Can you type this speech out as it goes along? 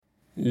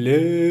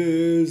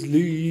Leslie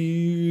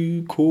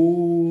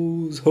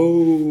Calls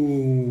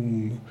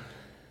Home.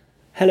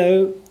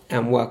 Hello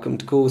and welcome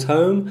to Calls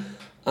Home.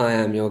 I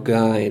am your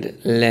guide,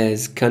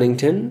 Les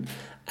Cunnington.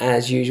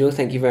 As usual,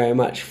 thank you very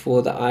much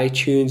for the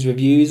iTunes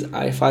reviews.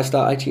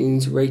 5-star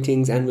iTunes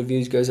ratings and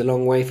reviews goes a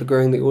long way for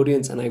growing the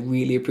audience, and I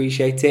really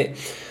appreciate it.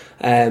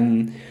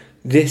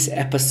 This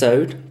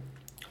episode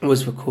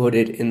was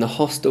recorded in the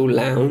hostel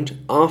lounge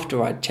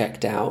after I'd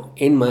checked out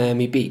in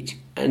Miami Beach,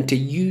 and to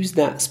use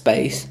that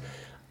space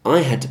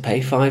I had to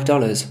pay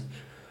 $5.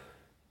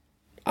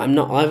 I'm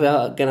not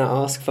ever going to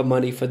ask for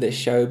money for this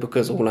show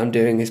because all I'm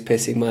doing is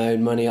pissing my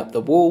own money up the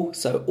wall.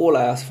 So all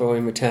I ask for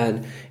in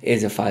return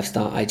is a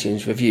 5-star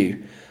iTunes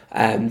review.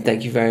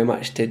 Thank you very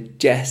much to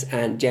Jess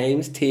and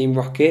James, Team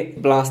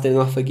Rocket, blasting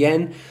off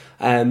again.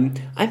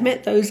 I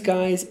met those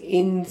guys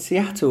in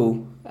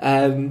Seattle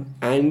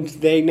and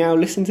they now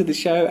listen to the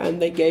show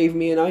and they gave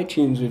me an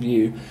iTunes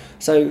review.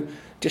 So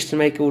just to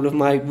make all of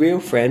my real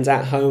friends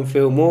at home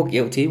feel more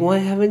guilty, why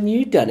haven't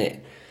you done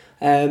it?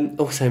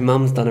 Also,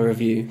 Mum's done a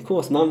review. Of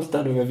course, Mum's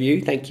done a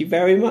review. Thank you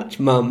very much,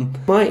 Mum.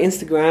 My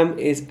Instagram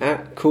is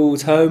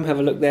 @CallsHome. Have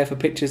a look there for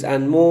pictures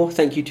and more.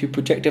 Thank you to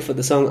Projector for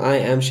the song I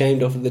Am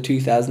Shamed off of the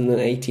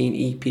 2018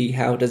 EP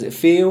How Does It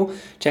Feel.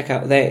 Check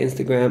out their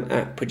Instagram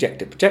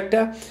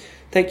 @ProjectorProjector.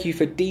 Thank you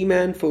for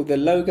D-Man for the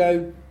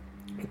logo.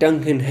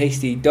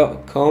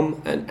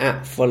 DuncanHasty.com and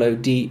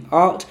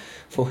 @FollowDArt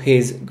for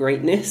his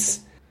greatness.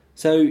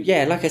 So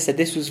yeah, like I said,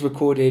 this was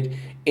recorded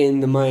in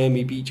the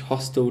Miami Beach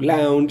hostel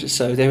lounge,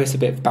 so there is a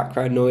bit of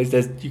background noise.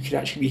 You could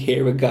actually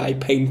hear a guy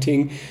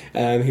painting.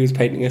 He was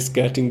painting a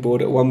skirting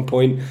board at one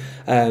point.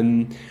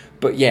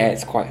 But yeah,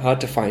 it's quite hard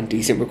to find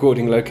decent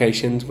recording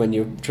locations when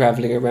you're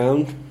travelling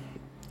around.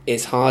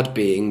 It's hard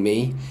being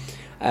me.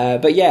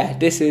 But yeah,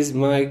 this is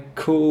my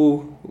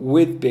call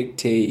with Big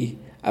T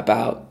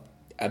about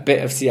a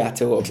bit of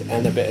Seattle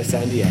and a bit of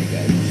San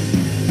Diego.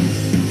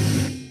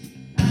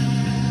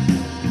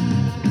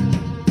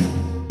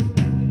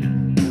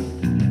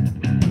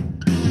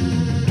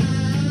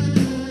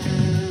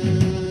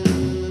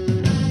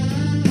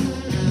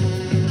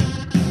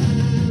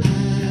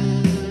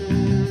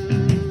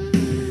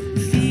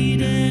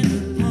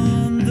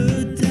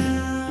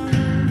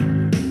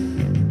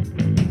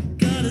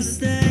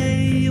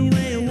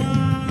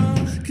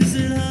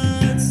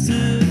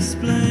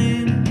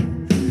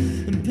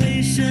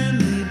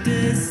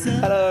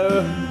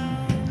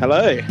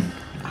 Hello.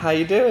 How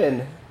you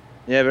doing?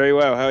 Yeah, very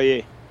well. How are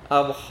you?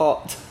 I'm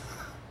hot.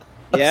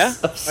 Yeah?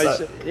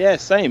 Yeah,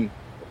 same.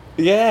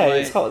 Yeah,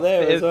 it's hot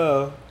there as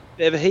well.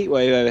 Bit of a heat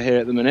wave over here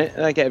at the minute.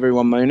 That'd get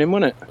everyone moaning,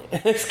 wouldn't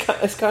it?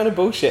 It's kind of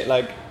bullshit.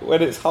 Like,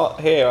 when it's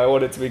hot here, I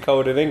want it to be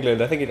cold in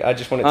England. I think I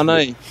just want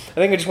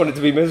it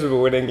to be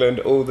miserable in England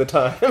all the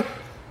time.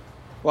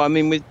 Well, I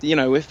mean,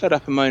 we're fed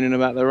up and moaning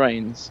about the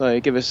rain, so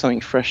give us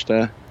something fresh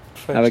to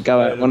have a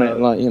go at, on it?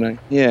 Like,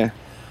 yeah.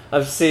 I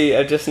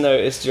just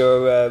noticed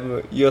your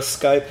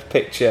Skype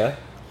picture.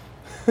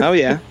 Oh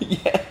yeah.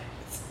 Yeah.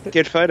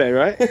 Good photo,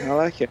 right? I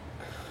like it.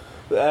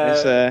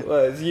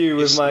 It's you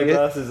with my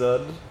glasses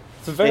on.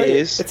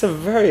 It's a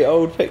very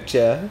old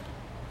picture.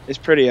 It's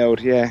pretty old,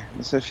 yeah.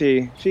 It's a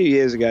few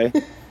years ago.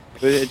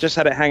 We just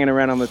had it hanging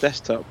around on the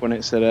desktop when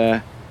it said,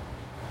 a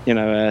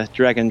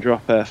drag and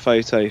drop a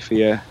photo for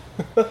your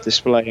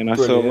display, and I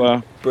thought,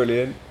 well,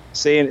 brilliant.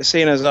 Seeing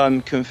as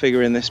I'm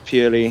configuring this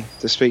purely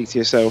to speak to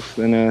yourself,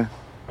 then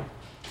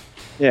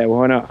yeah,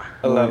 why not?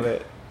 I love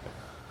it.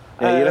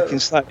 Yeah, you're looking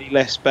slightly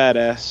less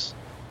badass.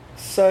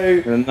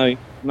 So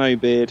no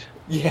beard.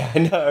 Yeah, I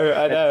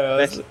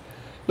know.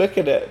 Look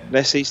at it.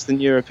 Less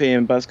Eastern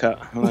European buzz cut.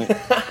 Right.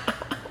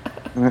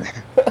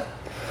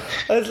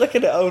 I was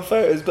looking at old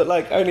photos, but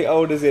like only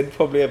old as in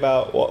probably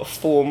about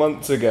 4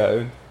 months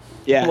ago.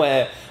 Yeah.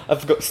 Where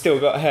I've still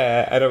got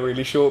hair and a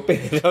really short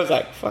beard. I was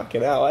like,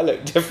 fucking hell, I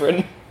look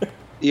different.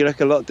 You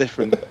look a lot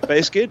different, but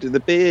it's good. The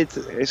beard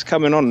is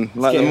coming on.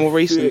 Like the more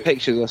recent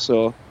pictures I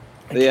saw,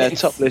 the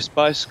topless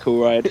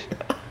bicycle ride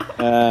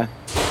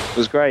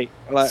was great.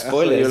 Like,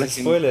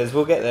 spoilers.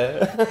 We'll get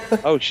there.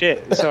 Oh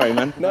shit! Sorry,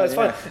 man. No, it's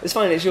fine. It's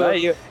fine.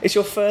 It's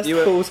your first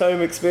Calls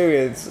Home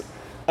experience.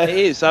 It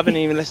is. I haven't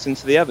even listened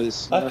to the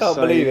others. I can't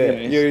believe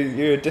it.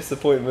 You're a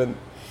disappointment.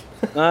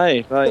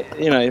 No,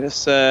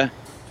 that's. I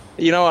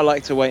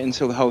like to wait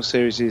until the whole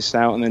series is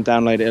out and then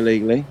download it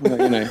illegally.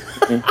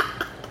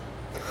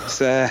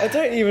 I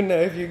don't even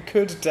know if you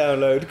could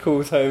download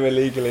Calls Home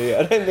illegally.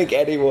 I don't think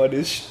anyone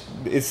is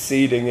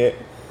seeding it.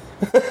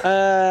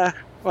 Well,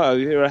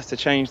 we'll have to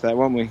change that,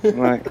 won't we?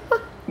 Like,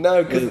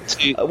 no, because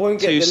I won't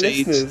get the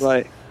listeners.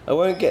 I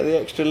won't get the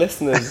extra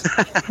listeners.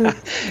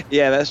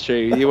 Yeah, that's true.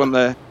 You want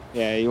I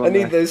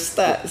need those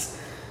stats.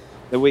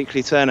 The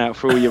weekly turnout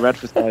for all your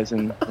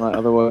advertising. Like,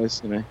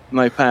 otherwise, no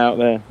payout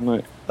there.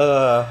 No.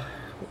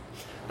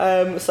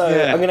 I'm going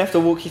to have to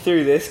walk you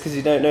through this because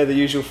you don't know the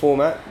usual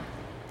format.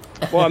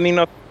 Well, I mean,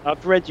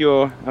 I've read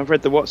the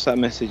WhatsApp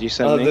message you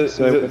sent me.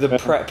 The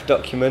prep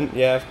document,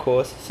 yeah, of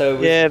course.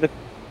 So it's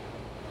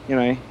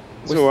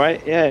all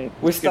right. Yeah,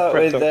 we start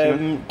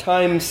with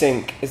time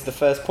sync is the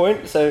first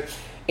point. So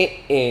It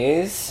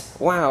is.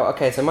 Wow.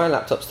 Okay, so my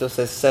laptop still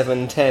says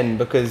 7:10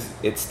 because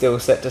it's still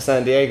set to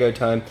San Diego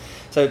time.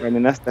 So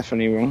Brendan, that's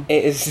definitely wrong.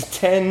 it is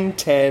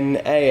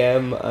 10:10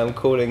 a.m. I'm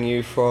calling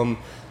you from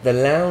the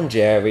lounge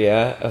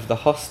area of the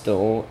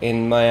hostel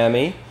in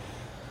Miami.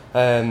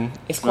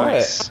 It's quiet.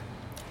 Nice.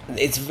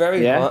 It's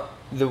very hot.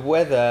 The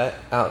weather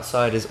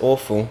outside is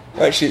awful.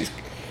 Actually,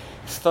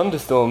 it's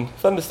thunderstorms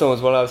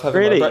while I was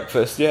having my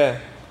breakfast. Yeah.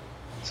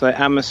 So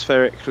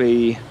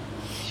atmospherically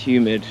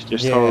humid,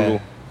 just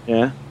horrible.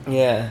 Yeah.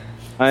 Yeah.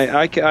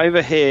 I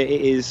over here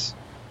it is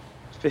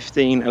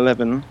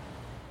 15:11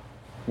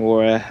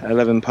 or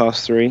 11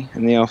 past 3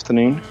 in the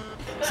afternoon.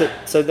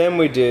 So then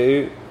we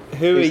do.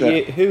 Who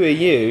are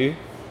you,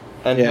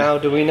 and how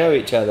do we know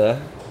each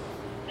other?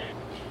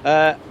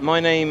 My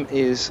name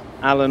is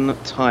Alan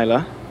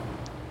Tyler,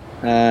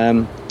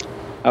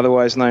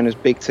 otherwise known as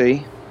Big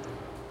T,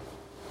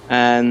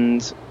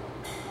 and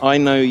I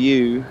know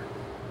you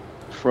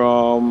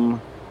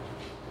from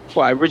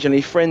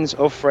originally friends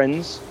of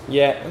friends.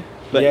 Yeah.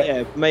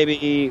 But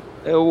maybe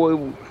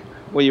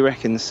what do you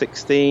reckon?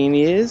 16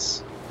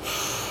 years.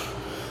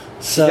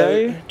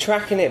 So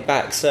tracking it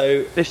back,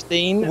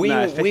 15.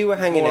 We were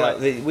hanging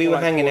out. We were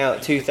hanging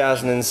out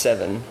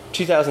 2007.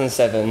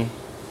 2007.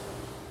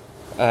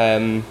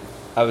 I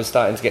was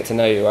starting to get to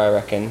know you. I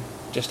reckon.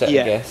 Just at a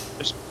guess.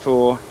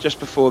 Just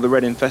before the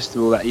Reading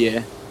Festival that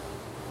year.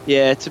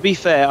 Yeah. To be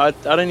fair,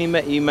 I'd only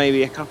met you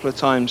maybe a couple of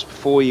times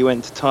before you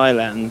went to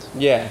Thailand.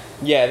 Yeah.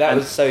 That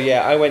was so.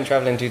 Yeah, I went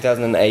travelling in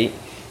 2008.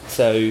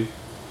 So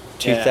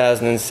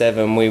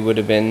 2007, we would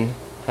have been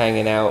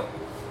hanging out.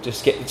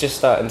 Just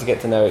starting to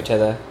get to know each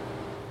other.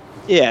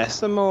 Yeah,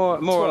 so more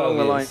along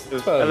the lines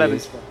of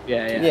 11.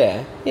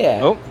 Yeah.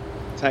 Oh,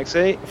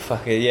 taxi.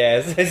 Fuck it,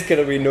 yeah. It's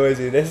gonna be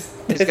noisy. There's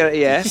just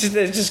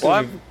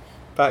gonna be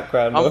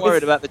background noise. I'm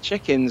worried about the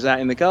chickens out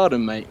in the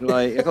garden, mate.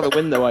 Like, I've got the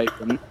window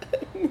open.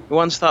 If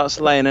one starts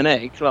laying an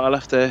egg, like, I'll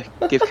have to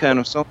give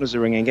Colonel Saunders a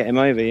ring and get him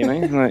over, you know?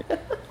 Like,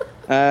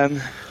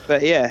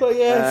 but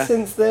yeah.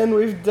 Since then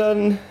we've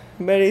done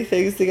many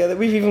things together.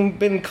 We've even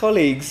been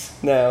colleagues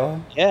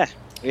now.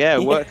 Yeah,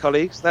 work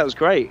colleagues. That was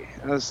great.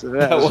 That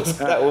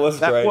was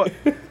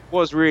great.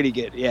 Was really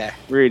good. Yeah,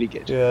 really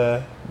good.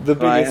 Yeah, the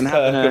biggest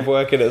perk of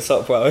working at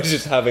Sopwell is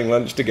just having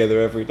lunch together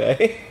every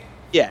day.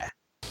 Yeah,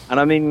 and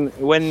I mean,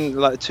 when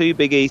like two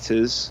big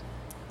eaters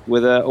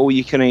with a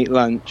all-you-can-eat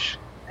lunch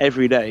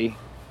every day.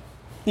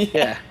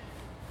 Yeah,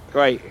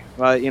 great.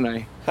 Like, you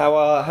know, how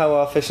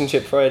are Fish and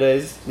Chip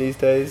Fridays these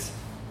days?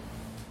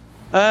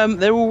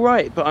 They're all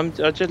right, but I'm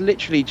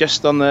literally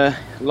just on the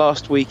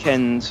last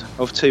weekend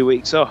of 2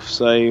 weeks off,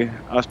 so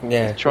I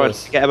tried to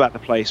forget about the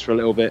place for a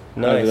little bit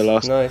over the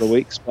last couple of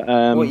weeks. But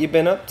what you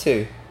been up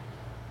to?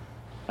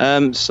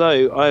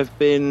 So I've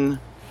been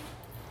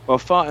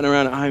farting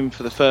around at home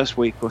for the first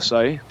week or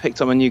so. Picked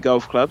up my new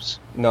golf clubs.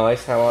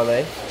 Nice. How are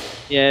they?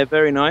 Yeah,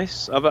 very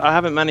nice. I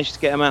haven't managed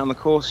to get them out on the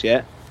course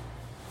yet,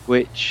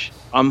 which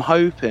I'm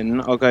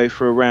hoping I'll go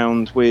for a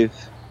round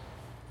with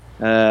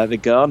the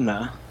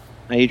gardener,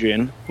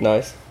 Adrian.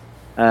 Nice.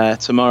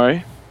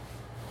 Tomorrow.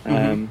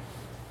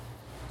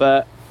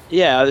 But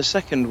yeah, the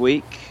second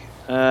week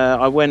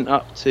I went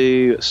up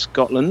to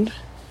Scotland.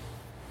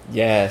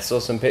 Yeah, saw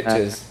some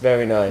pictures.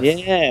 Very nice.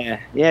 Yeah,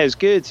 it was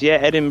good. Yeah,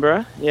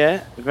 Edinburgh.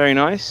 Yeah, very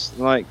nice.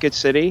 Like, good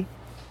city.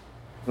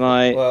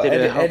 Like,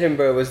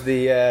 Edinburgh was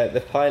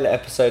the pilot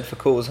episode for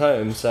Calls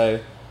Home, so.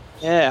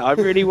 Yeah, I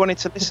really wanted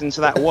to listen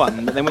to that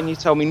one, but then when you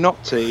told me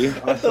not to,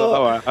 I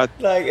thought,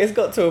 like, it's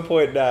got to a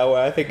point now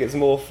where I think it's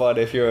more fun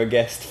if you're a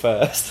guest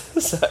first.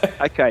 So.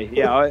 Okay,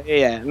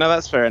 no,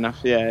 that's fair enough.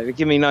 Yeah,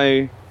 give me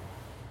no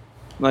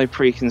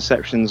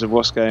preconceptions of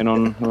what's going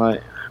on.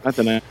 Like, I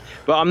don't know,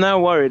 but I'm now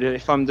worried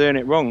if I'm doing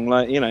it wrong.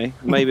 Like, you know,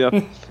 maybe I'll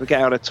forget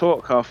how to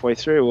talk halfway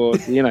through, or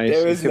you know.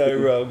 There is no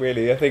wrong,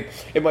 really. I think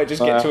it might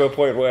just get to a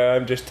point where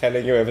I'm just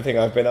telling you everything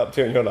I've been up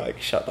to, and you're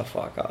like, "Shut the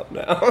fuck up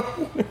now."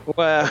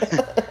 Well,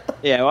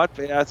 yeah,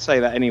 I'd say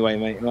that anyway,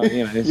 mate. Like,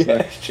 you know,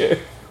 it's true.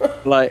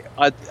 Like,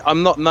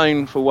 I'm not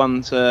known for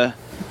one to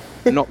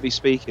not be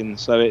speaking,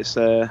 so it's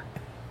yeah,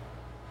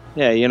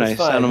 you know, it's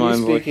fine. Sound of my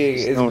own voice. Speaking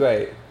is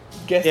great.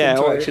 Guest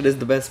interaction is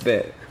the best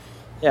bit.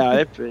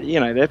 Yeah, you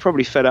know, they're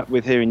probably fed up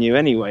with hearing you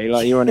anyway.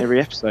 Like, you're on every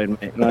episode,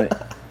 mate. Like,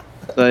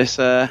 so it's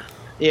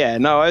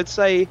I'd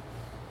say,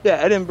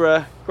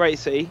 Edinburgh, great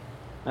city.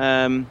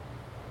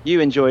 You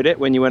enjoyed it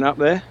when you went up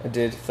there. I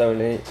did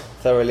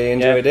thoroughly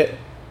enjoyed it.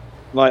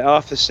 Like,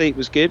 Arthur's Seat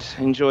was good.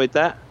 Enjoyed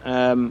that.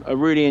 I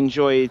really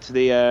enjoyed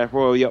the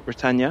Royal Yacht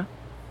Britannia.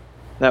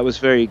 That was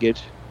very good.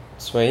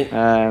 Sweet.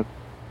 I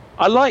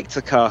liked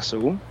the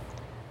castle,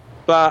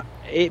 but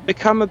it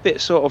become a bit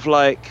sort of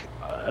like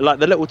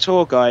the little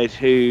tour guide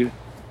who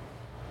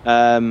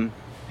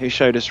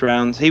showed us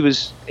around. He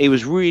was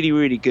really,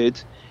 really good.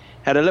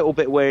 Had a little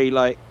bit where he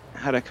like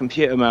had a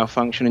computer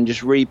malfunction and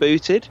just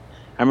rebooted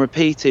and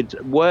repeated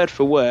word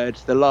for word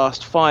the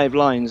last 5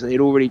 lines that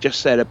he'd already just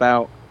said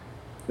about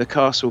the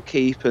castle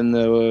keep and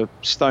the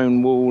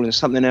stone wall and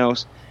something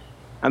else.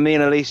 And me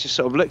and Elise just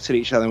sort of looked at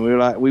each other and we were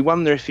like, we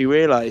wonder if he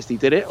realised he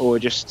did it or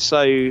just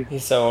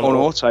he's so on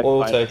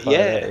autopilot.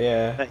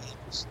 Yeah.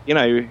 You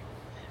know,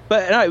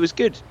 but no, it was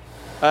good.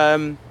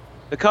 The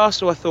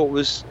castle I thought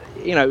was,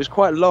 you know, it was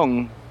quite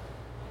long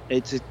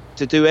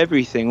to do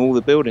everything, all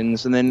the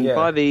buildings, and then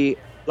by the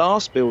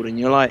last building,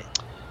 you're like,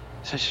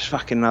 it's just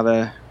fucking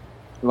another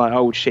like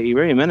old shitty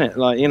room, isn't it?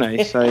 Like, you know,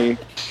 so.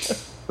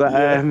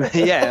 But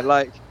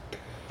like,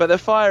 but the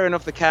firing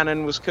of the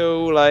cannon was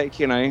cool. Like,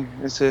 you know,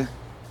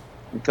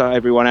 got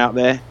everyone out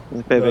there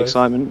with a bit of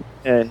excitement.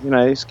 Yeah, you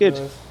know, it's good.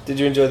 Did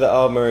you enjoy the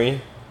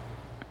armory?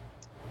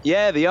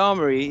 Yeah, the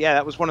armory. Yeah,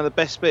 that was one of the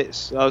best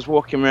bits. I was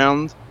walking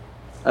around.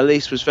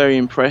 Elise was very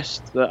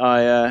impressed that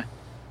I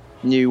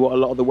knew what a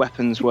lot of the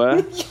weapons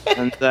were,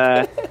 and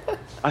I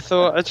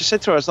just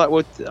said to her, I was like,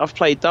 well, I've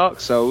played Dark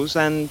Souls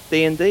and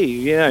D&D.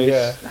 You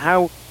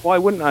know, why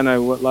wouldn't I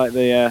know what like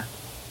the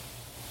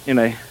you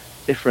know,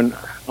 different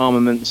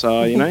armaments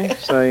are? You know,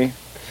 so.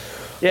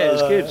 Yeah, it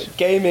was good.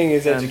 Gaming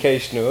is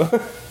educational.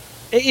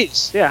 It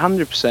is, yeah,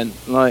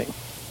 100%. Like,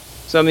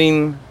 so I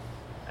mean,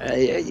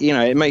 you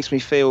know, it makes me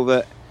feel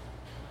that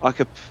I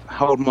could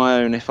hold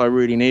my own if I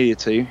really needed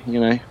to, you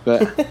know,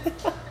 but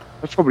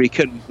I probably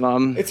couldn't.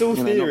 Like, it's all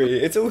theory.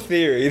 It's all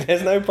theory.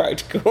 There's no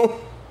practical.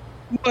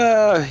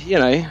 Well, you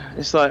know,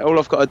 it's like all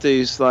I've got to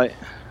do is like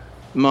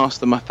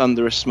master my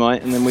Thunderous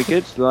Smite, and then we're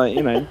good. Like,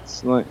 you know,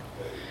 it's like,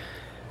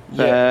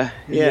 yeah,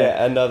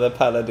 another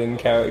paladin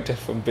character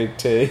from Big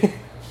T.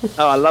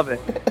 Oh, I love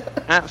it.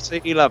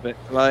 Absolutely love it.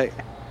 Like,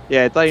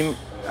 yeah,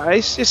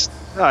 it's just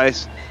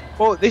nice.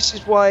 Well, this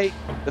is why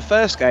the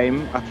first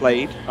game I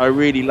played, I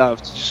really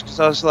loved, just because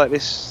I was like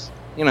this,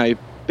 you know,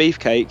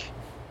 beefcake.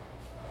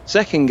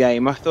 Second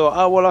game, I thought,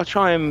 oh, well, I'll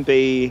try and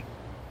be,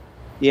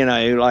 you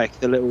know, like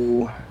the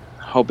little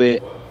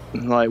hobbit,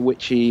 like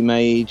witchy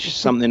mage,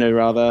 something or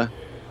other.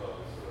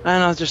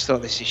 And I just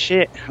thought, this is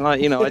shit. Like,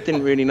 you know, I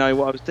didn't really know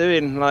what I was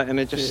doing. Like, and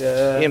it just,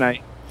 you know,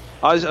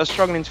 I was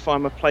struggling to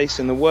find my place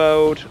in the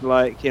world.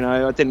 Like, you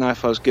know, I didn't know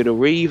if I was good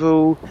or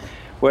evil.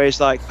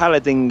 Whereas, like,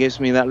 Paladin gives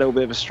me that little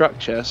bit of a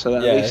structure, so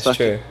that at least it's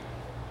true.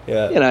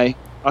 Yeah, you know,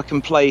 I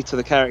can play to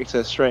the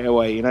character straight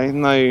away. You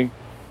know,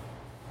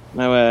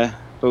 no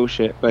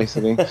bullshit,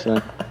 basically.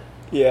 So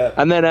yeah,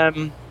 and then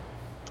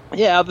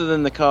other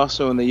than the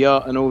castle and the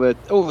yacht and all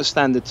the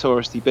standard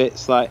touristy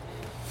bits, like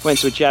went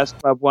to a jazz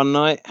club one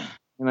night.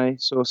 You know,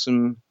 saw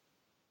some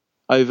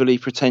overly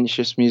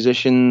pretentious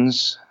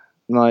musicians,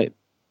 like,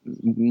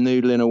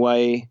 noodling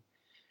away,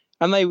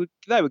 and they were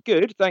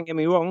good, don't get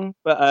me wrong,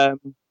 but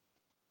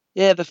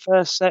the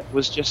first set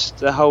was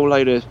just a whole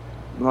load of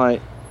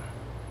like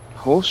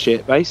horse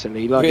shit,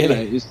 basically. Like,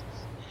 really? You know,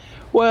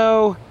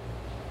 well,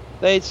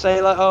 they'd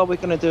say like, oh, we're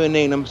going to do a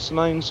Nina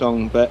Simone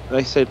song, but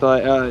they said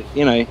like,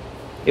 you know,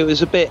 it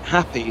was a bit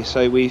happy,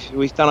 so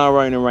we've done our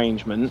own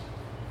arrangement,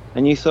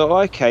 and you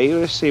thought, okay,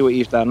 let's see what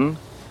you've done,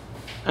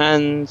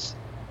 and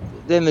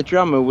then the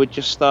drummer would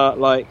just start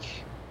like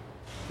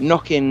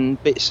knocking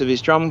bits of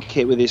his drum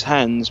kit with his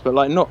hands, but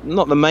like not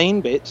the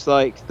main bits,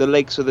 like the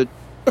legs of the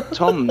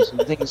toms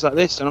and things like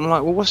this. And I'm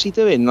like, well, what's he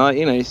doing? Like,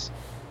 you know, it's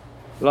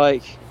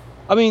like,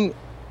 I mean,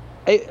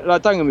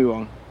 like, don't get me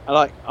wrong,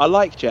 I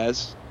like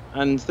jazz,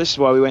 and this is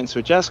why we went to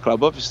a jazz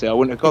club. Obviously, I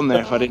wouldn't have gone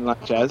there if I didn't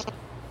like jazz.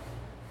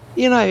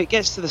 You know, it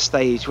gets to the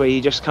stage where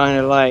you just kind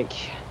of like,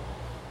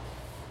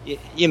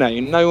 you know,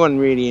 no one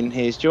really in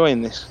here is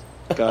enjoying this,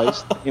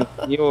 guys. You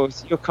know,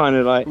 you're kind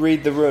of like,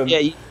 read the room.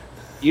 Yeah.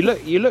 You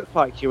look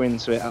like you're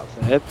into it up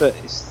there, but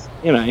it's,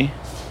 you know,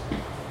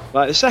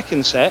 like the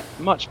second set,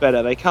 much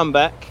better. They come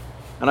back,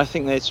 and I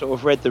think they sort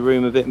of read the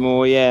room a bit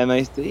more, and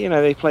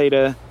they played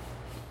a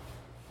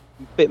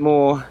bit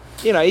more,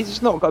 you know,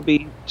 it's not got to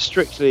be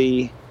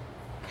strictly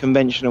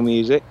conventional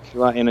music,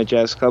 like in a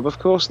jazz club, of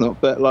course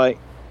not, but like,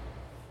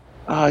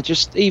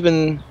 just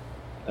even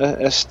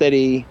a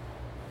steady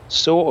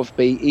sort of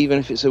beat, even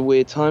if it's a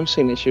weird time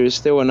signature, is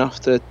still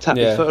enough to tap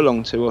your foot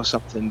along to or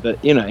something,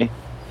 but, you know.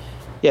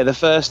 Yeah, the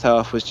first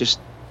half was just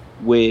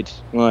weird,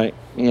 like,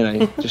 you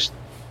know, just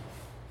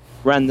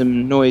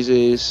random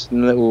noises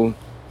and little,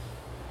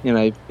 you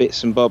know,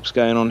 bits and bobs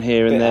going on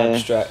here and there.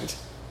 Abstract.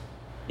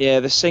 Yeah,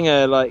 the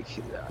singer, like,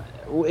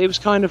 it was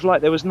kind of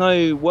like there was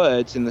no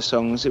words in the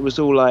songs. It was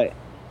all like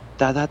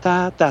da da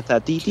da da da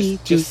dee dee.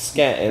 Just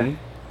scatting.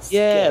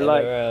 Yeah,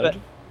 like,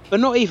 but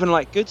not even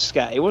like good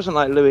scat. It wasn't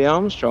like Louis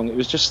Armstrong. It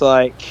was just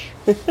like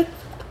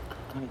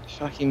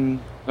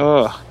fucking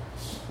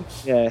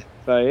yeah.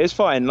 So it's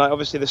fine. Like,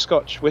 obviously the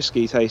Scotch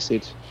whiskey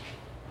tasted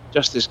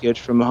just as good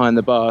from behind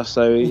the bar.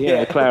 So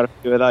a cloud of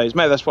a few of those.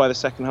 Maybe that's why the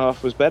second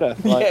half was better.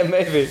 Like, yeah,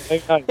 maybe.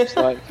 It's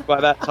like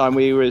by that time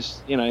we were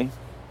as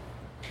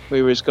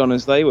gone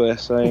as they were.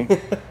 So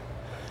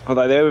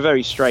although they were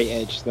very straight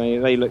edge,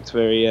 they looked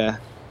very.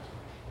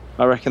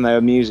 I reckon they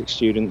were music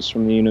students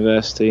from the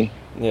university.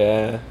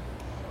 Yeah.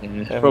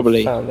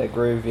 Probably found their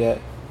groove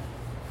yet.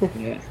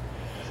 Yeah.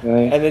 So.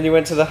 And then you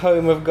went to the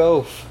home of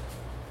golf.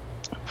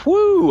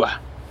 Woo!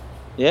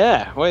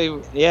 Yeah.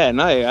 Well, yeah.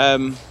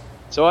 No.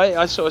 So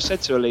I sort of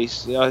said to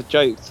Elise, I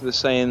joked the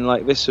saying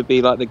like this would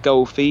be like the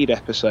golf feed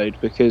episode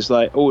because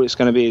like all it's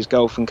going to be is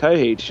golf and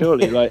Coheed,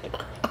 surely. Like,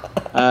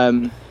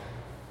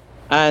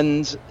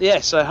 and yeah,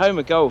 so home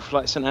of golf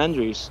like St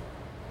Andrews.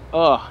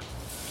 Oh,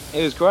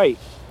 it was great.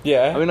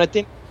 Yeah. I mean, I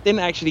didn't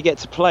actually get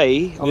to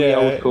play on the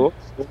old course,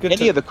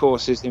 any of the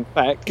courses, in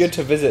fact. Good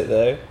to visit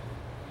though.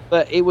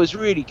 But it was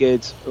really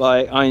good.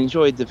 Like I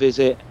enjoyed the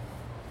visit.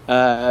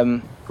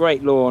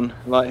 Great lawn.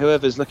 Like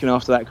whoever's looking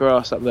after that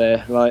grass up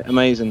there, like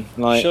amazing.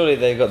 Like surely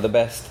they've got the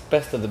best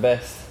of the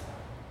best.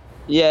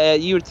 Yeah,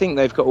 you would think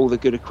they've got all the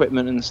good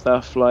equipment and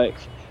stuff. Like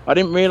I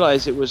didn't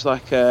realise it was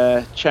like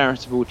a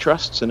charitable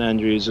trust, St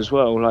Andrews as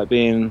well. Like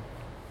being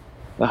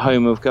the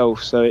home of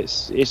golf, so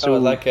it's all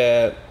like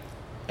a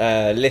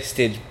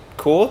listed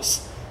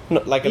course,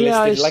 not like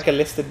a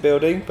listed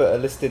building, but a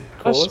listed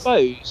course. I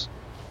suppose,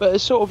 but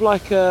it's sort of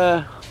like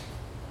I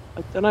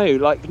don't know,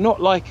 like not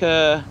like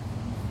a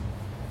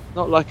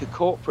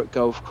corporate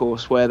golf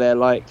course where they're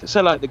like, say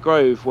like the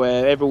Grove,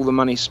 where all the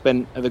money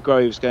spent at the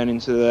Grove's going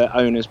into the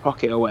owner's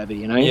pocket or whatever,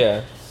 you know?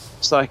 Yeah.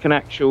 It's like an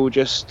actual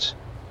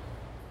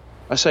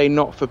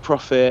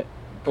not-for-profit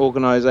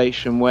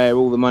organisation where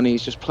all the money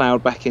is just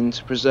ploughed back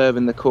into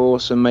preserving the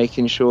course and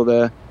making sure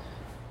the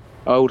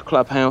old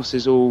clubhouse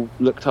is all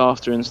looked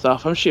after and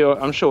stuff. I'm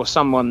sure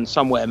someone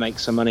somewhere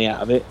makes some money out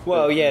of it.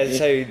 Well, yeah.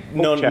 So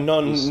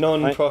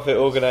non-profit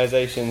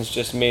organisations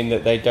just mean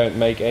that they don't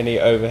make any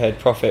overhead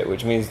profit,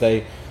 which means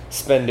they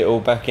spend it all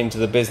back into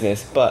the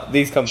business. But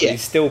these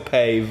companies still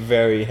pay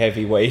very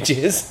heavy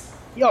wages.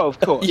 Yeah, of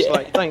course. Yeah.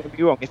 Like, don't get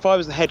me wrong. If I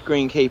was the head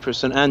greenkeeper of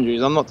St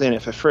Andrews, I'm not doing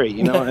it for free.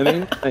 You know what I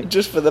mean? Like,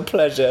 just for the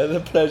pleasure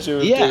of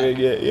doing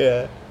it.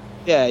 Yeah.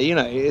 Yeah, you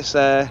know, it's.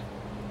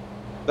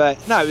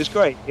 But no, it was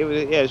great. It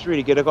was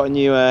really good. I got a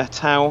new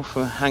towel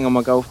for hang on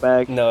my golf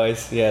bag.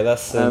 Nice. Yeah,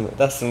 that's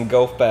some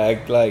golf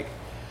bag like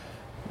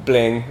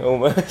bling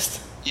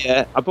almost.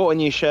 Yeah, I bought a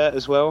new shirt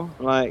as well.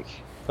 Like,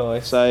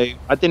 nice. So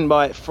I didn't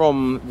buy it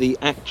from the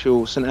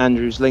actual St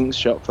Andrews Links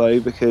shop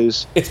though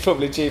because it's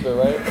probably cheaper,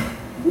 right?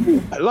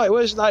 Like it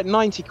was like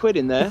 90 quid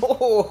in there.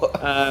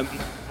 And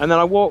then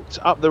I walked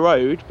up the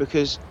road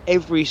because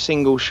every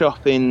single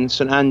shop in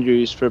St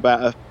Andrews for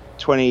about a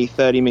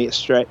 20-30 metre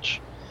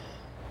stretch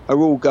are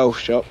all golf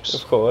shops.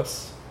 Of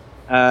course.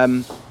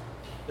 And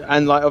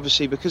like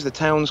obviously because the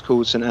town's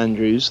called St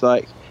Andrews,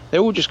 like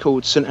they're all just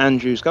called St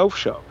Andrews Golf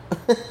Shop.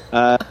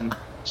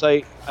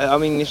 So I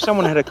mean if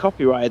someone had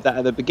copyrighted that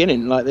at the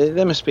beginning, like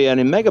they must be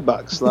earning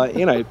megabucks, like,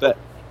 you know. But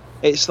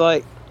it's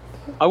like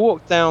I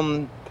walked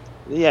down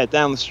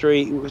the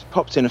street,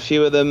 popped in a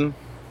few of them,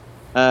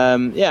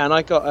 and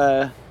I got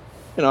a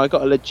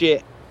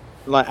legit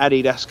like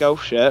Adidas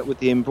golf shirt with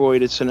the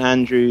embroidered St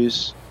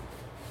Andrews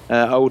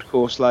old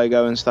course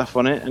logo and stuff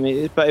on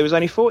it, but it was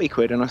only 40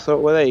 quid, and I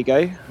thought, well, there you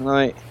go,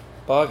 like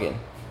bargain.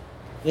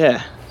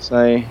 Yeah,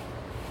 so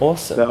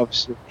awesome. But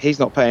obviously he's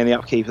not paying the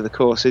upkeep of the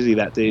course, is he,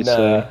 that dude?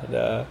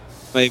 No.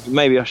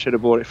 Maybe I should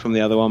have bought it from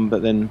the other one,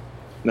 but then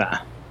nah.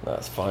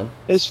 That's fine.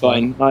 It's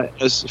fine. Like,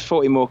 there's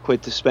 40 more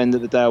quid to spend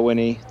at the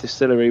Dalwhinnie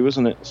distillery,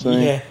 wasn't it? So,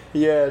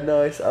 yeah,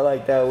 nice. I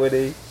like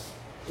Dalwhinnie.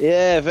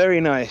 Yeah, very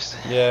nice.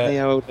 Yeah. The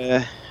old,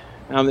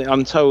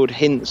 I'm told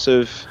hints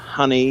of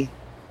honey,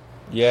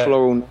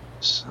 floral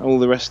notes, all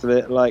the rest of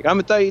it. Like,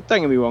 don't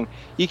get me wrong.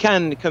 You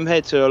can,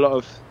 compared to a lot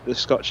of the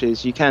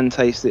scotches, you can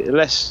taste it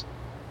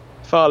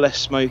far less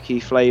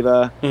smoky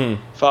flavour,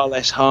 far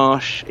less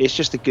harsh. It's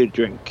just a good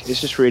drink.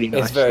 It's just really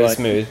nice. It's very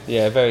smooth.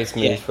 Yeah, very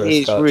smooth for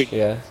a scotch. Really,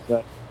 yeah.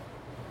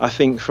 I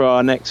think for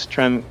our next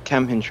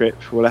camping trip,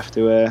 we'll have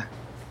to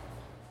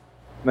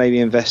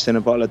maybe invest in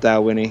a bottle of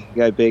Dalwhinnie.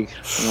 Go big.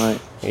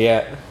 Right.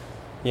 Yeah.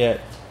 You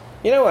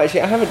know what? Actually,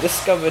 I haven't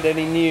discovered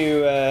any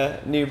new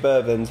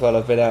bourbons while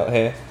I've been out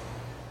here.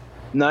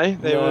 No,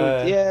 they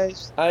were. Yeah.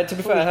 To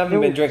be fair, I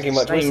haven't been drinking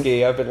much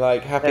whiskey. I've been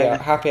like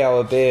happy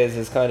hour beers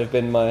has kind of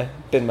been my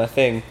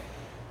thing.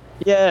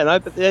 Yeah, no,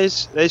 but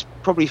there's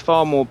probably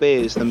far more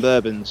beers than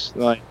bourbons.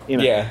 Like, you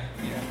know. Yeah,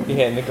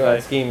 in the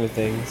grand scheme of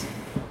things.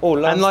 Oh,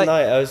 last night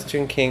I was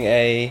drinking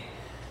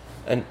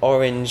an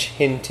orange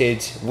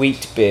hinted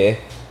wheat beer.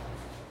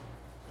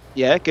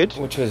 Yeah, good.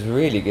 Which was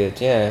really good.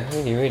 Yeah,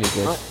 really, really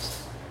good.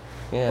 Nice.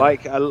 Yeah.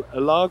 Like a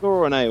lager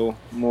or an ale?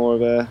 More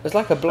of a... It's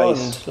like a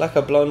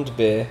blonde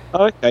beer.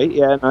 Oh, okay,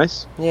 yeah,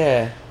 nice.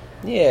 Yeah,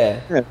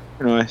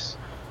 nice.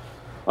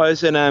 I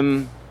was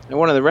in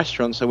one of the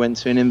restaurants I went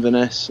to in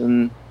Inverness,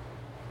 and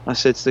I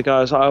said to the guy,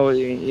 I was like, oh,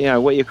 you know,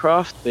 what are your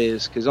craft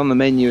beers? Because on the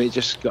menu it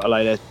just got a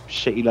load of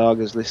shitty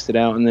lagers listed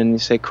out, and then you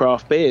said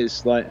craft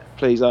beers, like,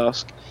 please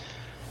ask.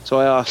 So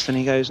I asked, and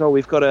he goes, oh,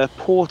 we've got a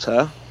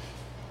porter,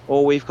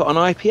 or we've got an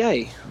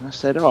IPA. And I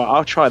said, oh,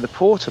 I'll try the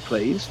porter,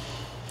 please.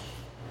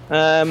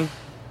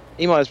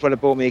 He might as well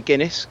have bought me a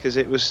Guinness because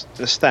it was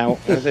a stout.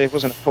 It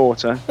wasn't a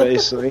porter, but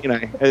it's, you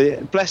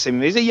know, bless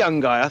him. He's a young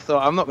guy. I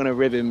thought, I'm not going to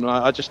rib him.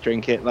 Like, I'll just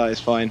drink it. Like,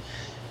 it's fine.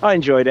 I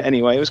enjoyed it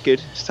anyway. It was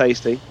good. It's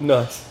tasty.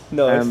 Nice.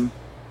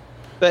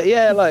 But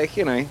yeah, like,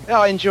 you know,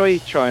 I enjoy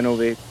trying all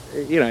the,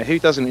 you know, who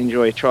doesn't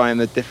enjoy trying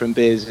the different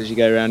beers as you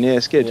go around? Yeah,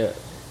 it's good. Yeah.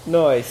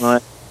 Nice.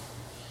 Right.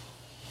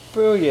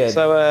 Brilliant.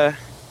 So,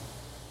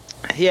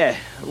 Yeah.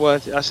 Well,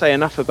 I say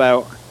enough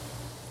about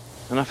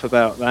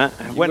that.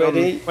 I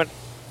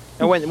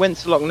went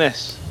to Loch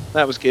Ness.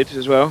 That was good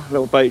as well. A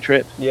little boat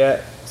trip.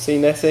 Yeah. See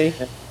Nessie.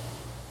 Yeah.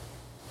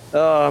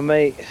 Oh,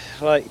 mate.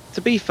 Like,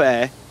 to be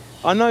fair,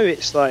 I know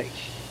it's like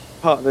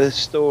part of the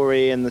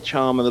story and the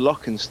charm of the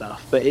loch and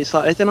stuff, but it's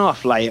like, I don't know,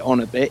 half lay it on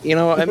a bit. You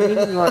know what I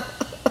mean? Like,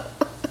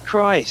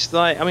 Christ.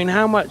 Like, I mean,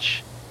 how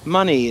much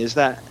money is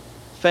that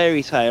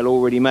fairy tale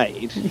already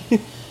made?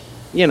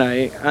 You know,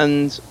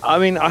 and I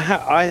mean,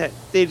 I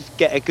did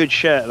get a good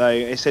shirt though.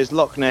 It says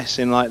Loch Ness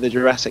in like the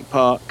Jurassic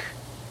Park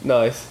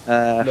nice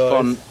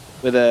font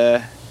with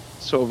a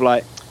sort of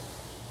like,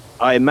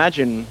 I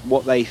imagine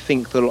what they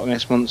think the Loch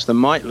Ness monster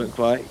might look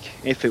like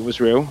if it was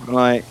real.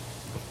 Like,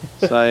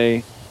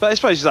 so, but I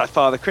suppose it's like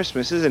Father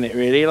Christmas, isn't it?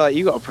 Really, like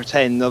you got to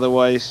pretend,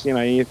 otherwise, you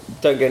know, you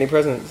don't get any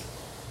presents.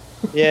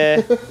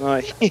 Yeah,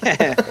 like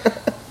yeah,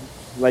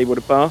 labelled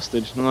a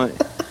bastard. Like,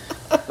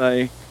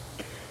 so.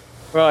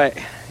 Right,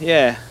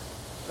 yeah,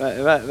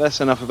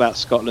 that's enough about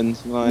Scotland.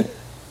 Like,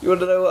 you want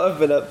to know what I've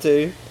been up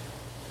to?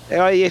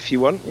 If you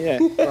want, yeah.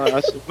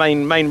 That's the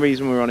main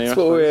reason we're on here. That's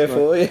what we're here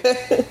for.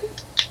 Yeah.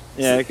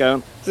 Yeah, go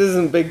on. This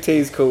isn't Big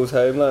T's calls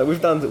home. Like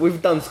we've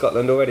done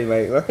Scotland already,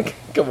 mate. Like,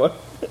 come on.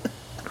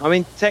 I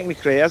mean,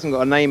 technically, it hasn't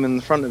got a name in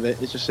the front of it.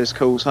 It just says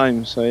calls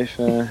home. So if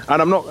and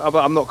I'm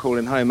not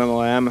calling home, am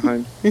I? I am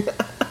home.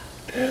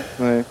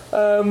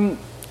 No.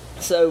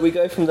 So we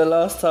go from the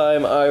last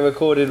time I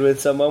recorded with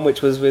someone,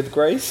 which was with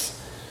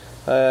Grace.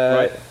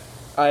 Right.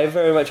 I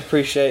very much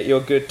appreciate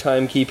your good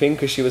timekeeping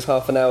because she was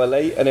half an hour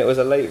late and it was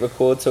a late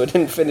record, so I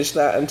didn't finish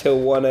that until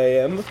 1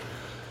 a.m.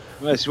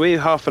 Well, so we're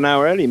half an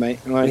hour early, mate.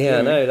 Like, yeah,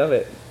 I know, love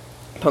it.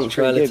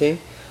 Punctuality.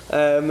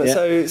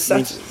 So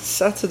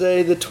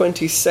Saturday the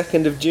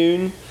 22nd of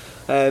June.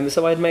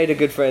 So I'd made a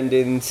good friend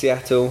in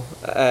Seattle.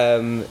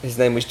 His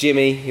name was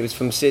Jimmy. He was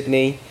from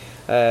Sydney.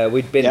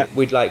 We'd played at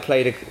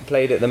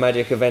the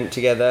Magic event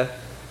together.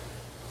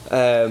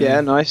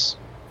 Nice.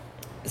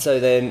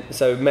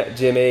 So met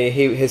Jimmy.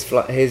 His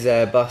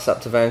bus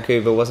up to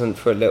Vancouver wasn't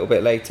for a little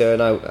bit later,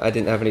 and I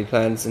didn't have any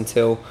plans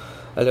until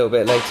a little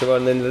bit later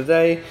on in the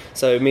day.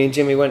 So me and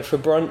Jimmy went for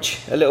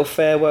brunch, a little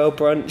farewell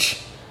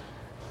brunch.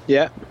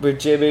 Yeah. With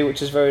Jimmy,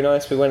 which was very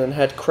nice. We went and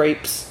had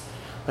crepes.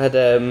 I had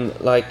it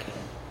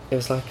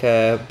was like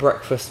a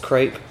breakfast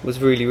crepe. It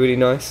was really, really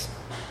nice.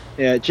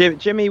 Yeah,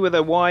 Jimmy with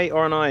a Y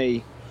or an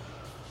I?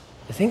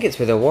 I think it's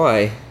with a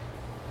Y.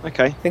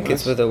 Okay. I think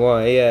it's with a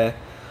Y, yeah.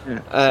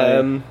 Yeah.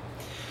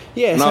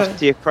 And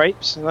after your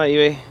crepes, like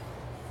you.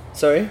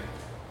 Sorry?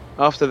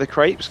 After the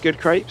crepes, good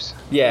crepes?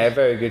 Yeah,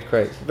 very good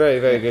crepes. Very,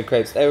 very good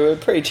crepes. They were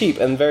pretty cheap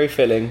and very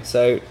filling,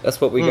 so that's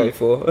what we go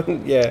for.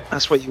 Yeah.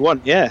 That's what you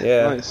want, yeah.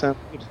 Yeah. Right, sounds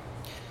good.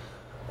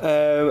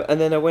 And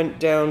then I went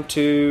down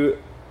to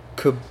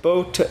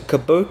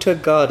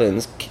Kubota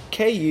Gardens,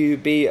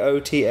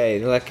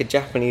 Kubota, like a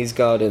Japanese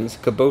gardens.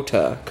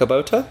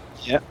 Kubota?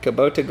 Yeah.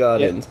 Kubota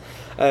Gardens.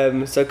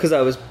 Yeah. So because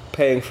I was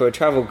paying for a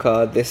travel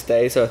card this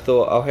day, so I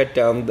thought I'll head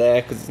down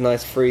there because it's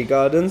nice free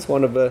gardens.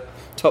 One of the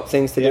top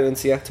things to do in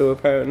Seattle,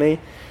 apparently.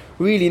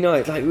 Really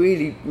nice,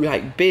 really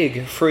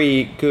big,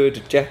 free,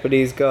 good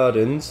Japanese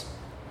gardens.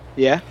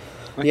 Yeah.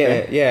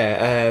 Okay.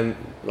 Yeah.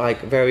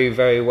 Very,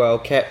 very well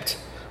kept.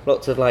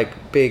 Lots of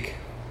big.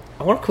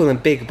 I want to call them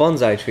big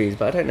bonsai trees,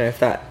 but I don't know if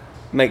that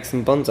makes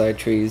them bonsai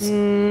trees.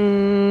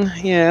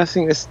 Yeah, I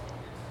think that's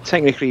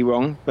technically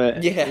wrong,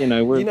 but you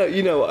know,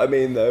 you know what I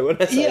mean though. When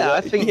I say I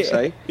think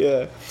so.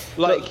 Yeah,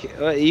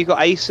 you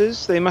got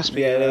aces. They must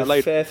be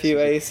a fair few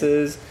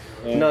aces.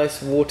 Yeah.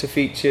 Nice water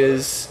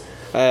features.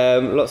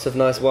 Lots of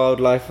nice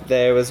wildlife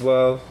there as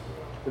well.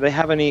 Do they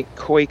have any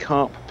koi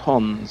carp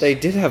ponds? They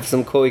did have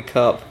some koi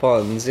carp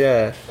ponds.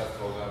 Yeah.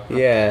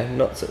 Yeah,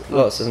 lots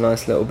of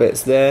nice little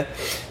bits there.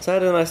 So I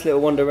had a nice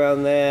little wander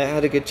around there. I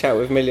had a good chat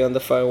with Millie on the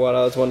phone while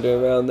I was wandering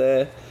around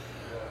there.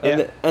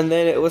 And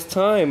then it was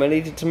time. I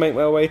needed to make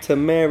my way to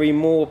Mary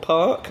Moore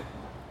Park.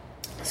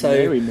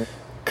 So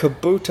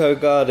Kubota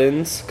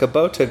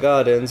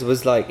Gardens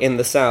was in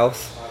the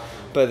south,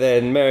 but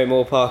then Mary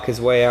Moore Park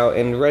is way out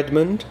in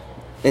Redmond,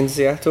 in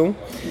Seattle.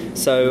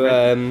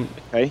 So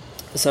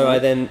So I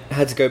then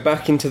had to go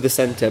back into the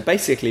centre,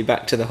 basically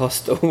back to the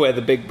hostel where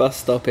the big bus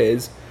stop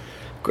is.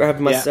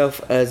 Grabbed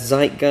myself a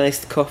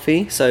Zeitgeist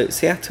coffee. So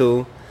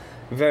Seattle,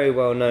 very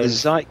well known. The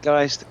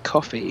Zeitgeist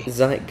coffee.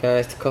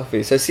 Zeitgeist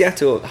coffee. So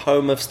Seattle,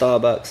 home of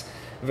Starbucks,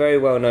 very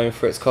well known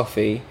for its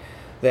coffee.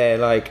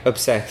 They're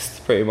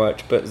obsessed pretty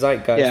much. But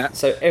Zeitgeist. Yeah.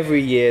 So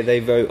every year they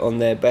vote on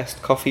their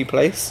best coffee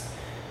place.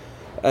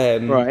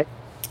 Right.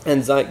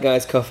 And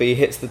Zeitgeist coffee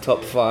hits the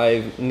top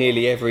 5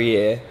 nearly every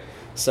year.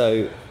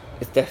 So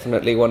it's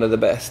definitely one of the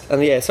best.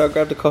 And so I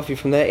grabbed a coffee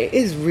from there. It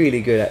is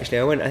really good, actually.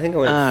 I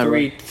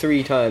went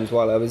three times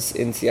while I was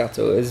in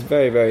Seattle. It was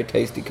very, very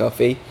tasty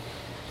coffee.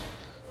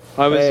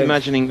 I was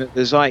imagining that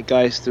the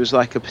Zeitgeist was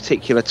a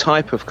particular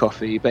type of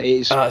coffee, but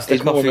it's the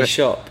coffee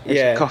shop. It's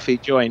a coffee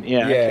joint,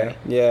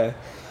 Yeah.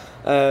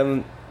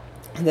 And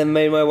then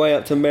made my way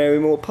up to Mary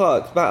Moore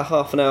Park. About a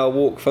half an hour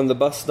walk from the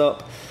bus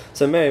stop.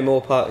 So Mary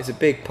Moore Park is a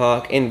big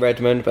park in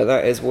Redmond, but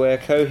that is where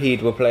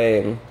Coheed were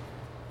playing.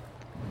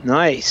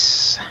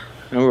 Nice.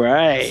 All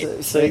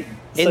right. So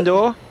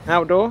indoor,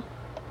 outdoor,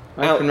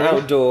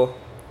 outdoor.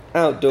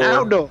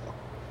 Outdoor.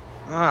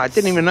 I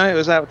didn't even know it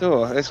was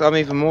outdoor. I'm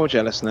even more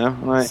jealous now.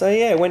 Right. So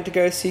yeah, went to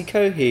go see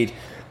Coheed.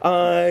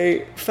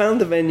 I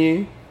found the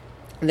venue.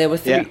 There were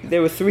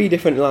three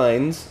different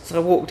lines. So I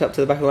walked up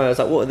to the back of the line. I was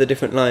like, "What are the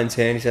different lines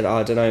here?" And he said,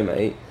 "I don't know,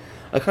 mate."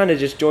 I kind of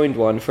just joined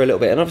one for a little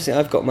bit, and obviously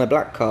I've got my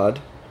black card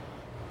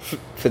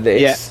for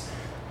this. Yeah.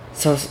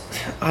 So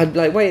I'd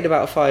like waited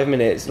about 5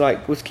 minutes,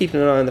 like was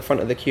keeping an eye on the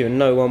front of the queue, and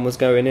no one was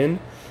going in.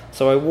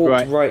 So I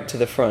walked right to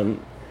the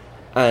front,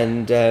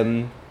 and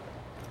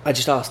I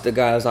just asked the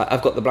guy. I was like,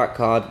 "I've got the black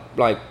card.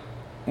 Like,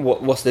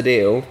 what's the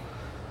deal?"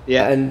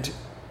 Yeah.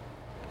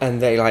 And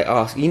they like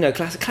ask,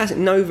 classic.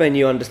 No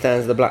venue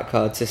understands the black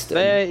card system.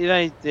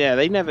 They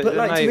never. But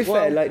like to be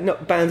fair,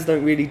 like bands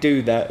don't really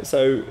do that,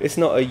 so it's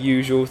not a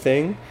usual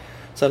thing.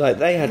 So like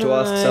they had to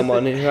ask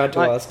someone who had to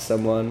ask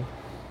someone.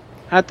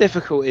 How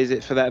difficult is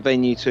it for that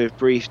venue to have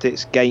briefed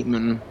its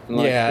gateman?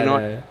 Like,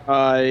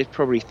 it's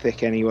probably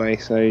thick anyway.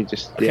 So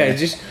just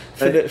just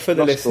for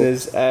the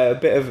listeners, a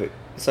bit of.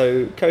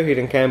 So Coheed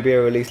and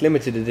Cambria released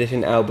limited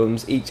edition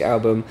albums, each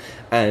album,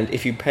 and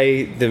if you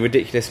pay the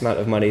ridiculous amount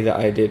of money that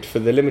I did for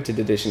the limited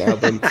edition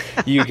album,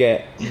 you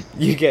get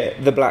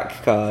the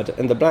black card,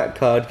 and the black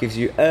card gives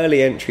you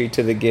early entry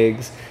to the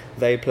gigs.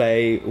 They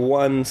play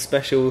one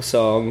special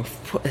song.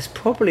 There's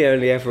probably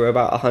only ever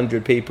about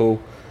 100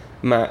 people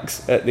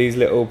max at these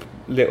little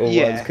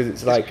ones, because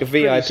it's like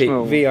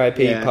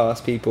VIP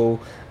pass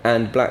people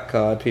and black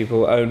card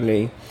people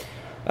only.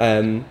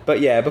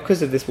 But yeah,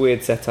 because of this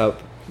weird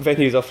setup,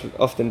 venues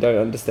often don't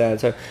understand.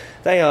 So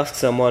they asked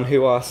someone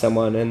who asked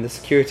someone, and the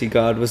security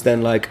guard was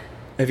then like,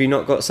 "Have you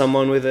not got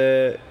someone with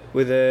a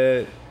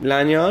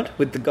lanyard,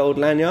 with the gold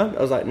lanyard?"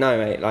 I was like, "No,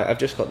 mate. Like, I've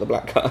just got the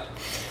black card."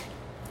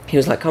 He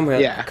was like, "Come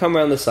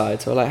around the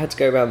side." So I had to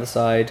go around the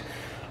side,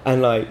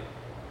 and like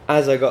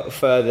as I got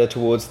further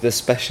towards the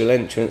special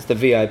entrance, the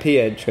VIP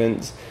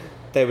entrance,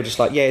 they were just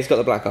like, "Yeah, he's got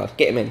the black card.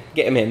 Get him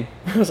in."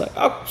 I was like,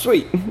 "Oh,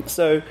 sweet."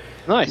 So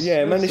nice.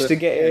 Yeah, managed to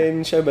get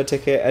in, showed my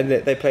ticket, and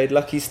they played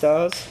Lucky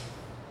Stars.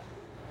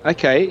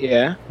 Okay,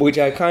 yeah. Which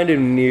I kind of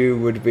knew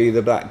would be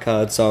the black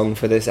card song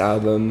for this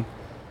album.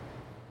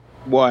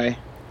 Why?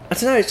 I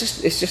don't know.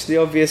 It's just the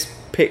obvious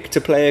pick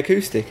to play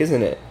acoustic,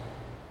 isn't it?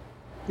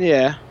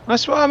 Yeah, I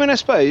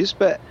suppose,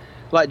 but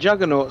like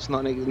Juggernaut's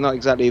not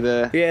exactly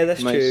the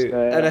that's most, true,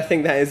 and I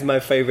think that is my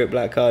favourite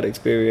black card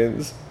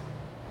experience.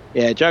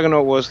 Yeah,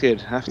 Juggernaut was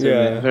good. I have to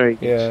admit, very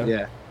good.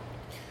 Yeah.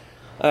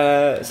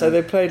 So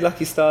they played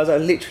Lucky Stars. I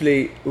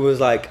literally was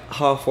like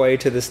halfway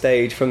to the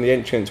stage from the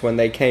entrance when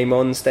they came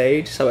on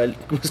stage, so I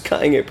was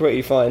cutting it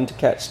pretty fine to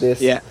catch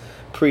this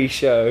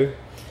pre-show.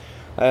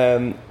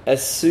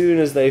 As soon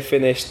as they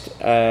finished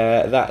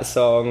that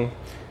song,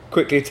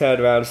 quickly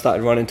turned around and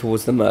started running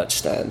towards the merch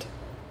stand.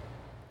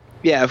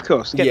 Yeah, of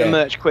course. Get the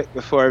merch quick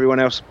before everyone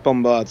else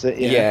bombards it.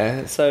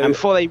 Yeah. So and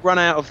before they run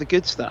out of the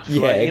good stuff.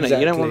 Yeah, like, exactly.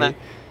 You don't want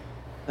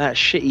that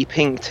shitty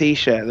pink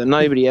T-shirt that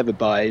nobody ever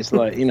buys.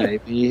 Like,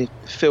 you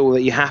feel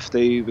that you have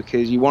to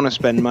because you want to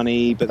spend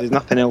money, but there's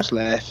nothing else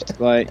left.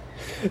 Like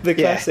the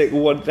classic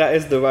one. That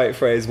is the right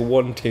phrase.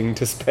 Wanting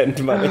to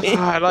spend money.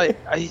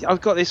 I've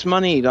got this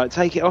money. Like,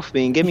 take it off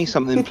me and give me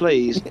something,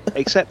 please.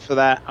 Except for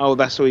that. Oh,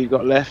 that's all you've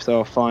got left.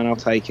 Oh, fine, I'll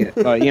take it.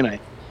 Like,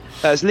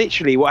 that's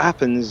literally what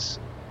happens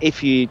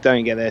if you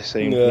don't get there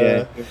soon.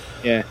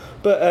 Yeah.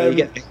 But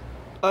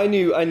I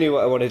knew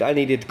what I wanted. I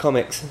needed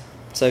comics.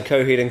 So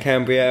Coheed and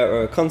Cambria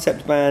are a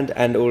concept band,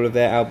 and all of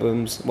their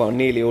albums, well,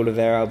 nearly all of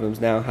their albums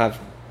now have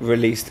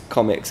released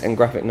comics and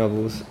graphic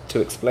novels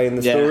to explain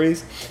the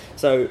stories.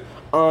 So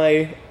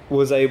I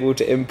was able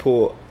to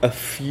import a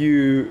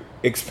few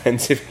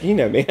expensive... You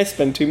know me, I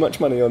spend too much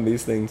money on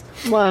these things.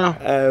 Wow.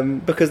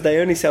 Because they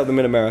only sell them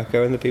in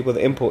America, and the people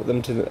that import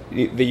them to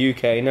the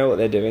UK know what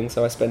they're doing,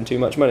 so I spend too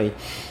much money.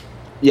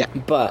 Yeah.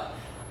 But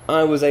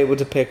I was able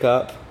to pick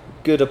up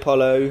Good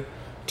Apollo...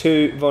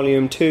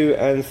 Volume 2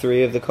 and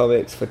 3 of the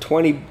comics for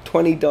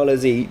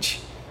 $20 each.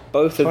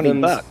 Both of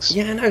them. $20.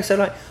 Yeah, no. So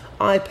like,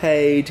 I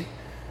paid,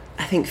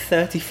 I think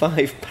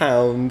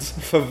 £35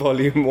 for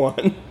Volume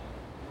 1.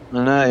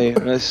 I know.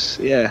 That's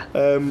So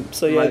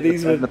yeah,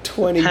 these were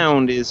 20.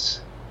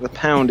 The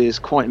pound is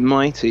quite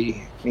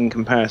mighty in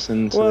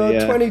comparison to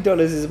 $20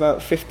 is about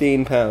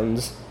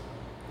 £15,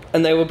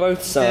 and they were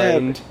both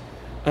signed.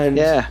 And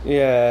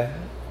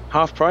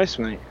half price,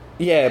 mate.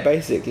 Yeah,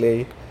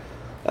 basically.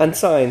 And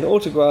signed,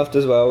 autographed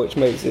as well, which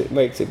makes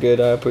it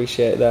good. I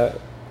appreciate that.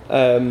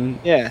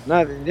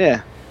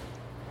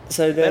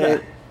 So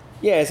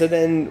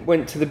then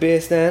went to the beer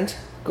stand,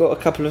 got a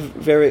couple of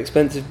very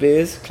expensive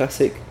beers.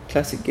 Classic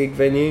gig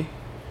venue.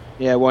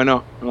 Yeah, why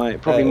not?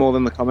 Like, probably more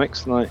than the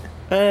comics. Like,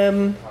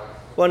 well,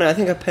 no, I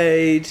think I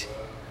paid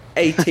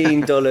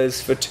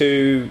 $18 for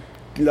 2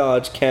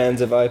 large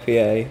cans of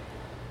IPA.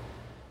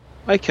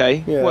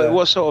 Okay. Yeah.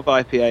 What sort of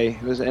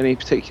IPA? Was it any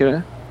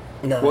particular?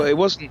 No. Well, it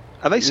wasn't.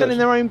 Are they selling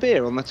their own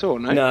beer on the tour?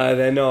 No. No,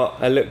 they're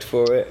not. I looked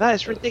for it. That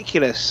is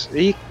ridiculous.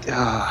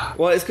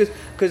 Well, it's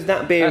because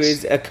that beer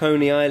is a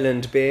Coney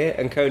Island beer,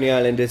 and Coney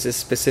Island is a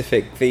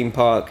specific theme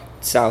park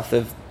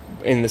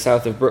in the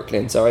south of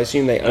Brooklyn. So I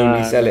assume they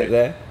only sell it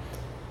there.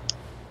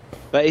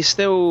 But it's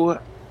still.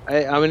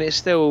 I mean, it's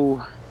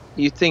still.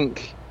 You'd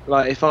think,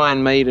 like, if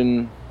Iron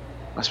Maiden,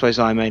 I suppose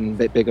Iron Maiden a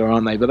bit bigger,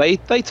 aren't they? But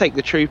they take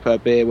the Trooper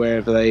beer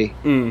wherever they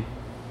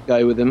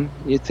go with them.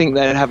 You'd think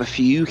they'd have a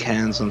few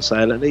cans on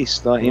sale at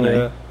least, like, you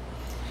know,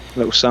 a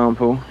little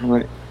sample.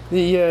 Like,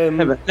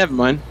 never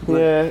mind.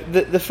 Yeah,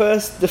 the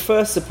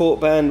first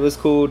support band was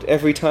called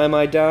Every Time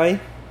I Die.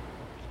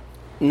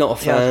 Not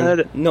a fan.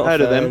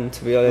 Heard of them,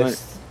 to be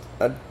honest.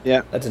 Right.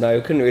 I don't know.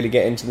 Couldn't really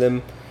get into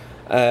them.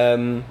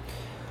 And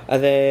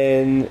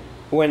then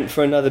went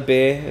for another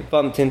beer.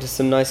 Bumped into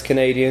some nice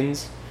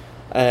Canadians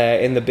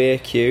in the beer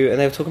queue, and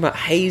they were talking about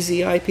hazy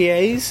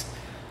IPAs.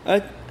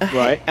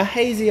 A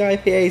hazy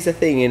IPA is a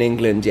thing in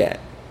England yet?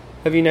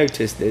 Have you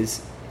noticed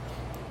this?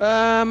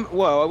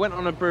 Well, I went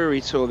on a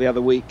brewery tour the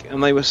other week,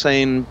 and they were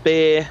saying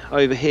beer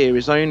over here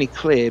is only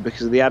clear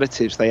because of the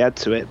additives they add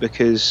to it.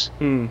 Because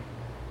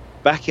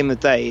back in the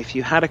day, if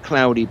you had a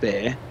cloudy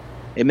beer,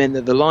 it meant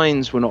that the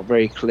lines were not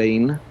very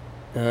clean,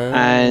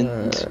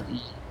 and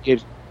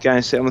you'd go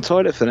and sit on the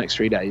toilet for the next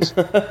 3 days.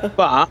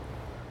 But,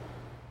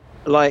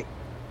 like,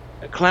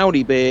 a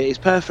cloudy beer is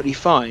perfectly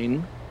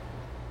fine,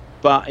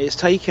 but it's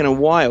taken a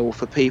while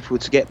for people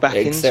to get back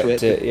into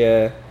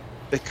it.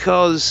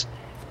 Because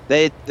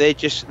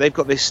they've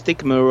got this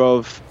stigma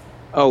of,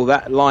 oh,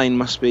 that line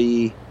must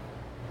be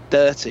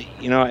dirty,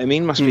 you know what I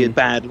mean? Must be a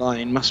bad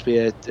line, must be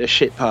a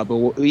shit pub,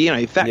 or, you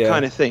know, that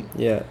kind of thing.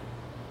 Yeah.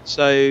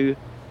 So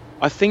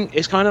I think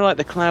it's kind of like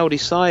the cloudy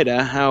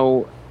cider,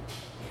 how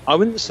I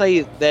wouldn't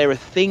say they're a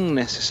thing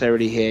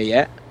necessarily here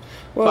yet.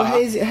 Well,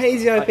 hazy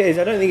IPAs,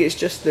 I don't think it's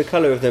just the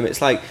colour of them.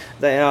 It's like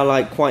they are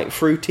like quite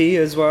fruity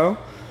as well.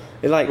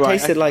 It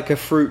tasted like a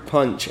fruit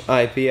punch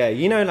IPA.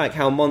 You know, like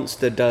how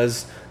Monster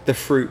does the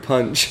fruit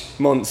punch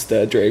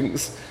Monster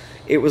drinks.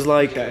 It was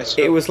like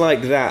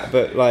that,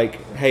 but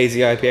like hazy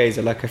IPAs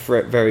are like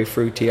a very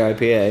fruity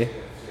IPA.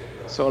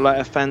 Sort of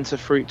like a Fanta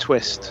fruit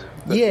twist.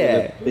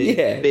 Beer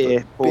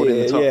poured in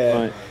the top. Yeah.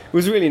 Right. It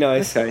was really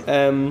nice.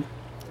 Okay.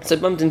 So I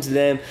bumped into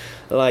them.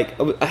 Like,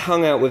 I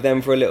hung out with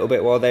them for a little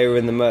bit while they were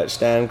in the merch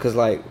stand because,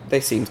 like,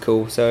 they seemed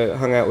cool. So I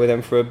hung out with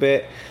them for a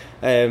bit.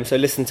 So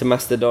listened to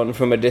Mastodon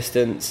from a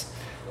distance,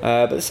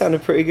 but they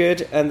sounded pretty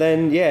good. And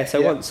then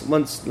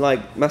once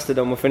like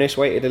Mastodon were finished,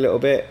 waited a little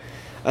bit,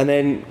 and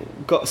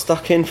then got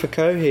stuck in for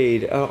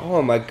Coheed.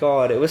 Oh my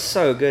god, it was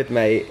so good,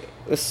 mate.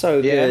 It was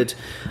so good.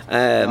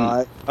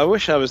 I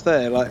wish I was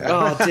there. Like,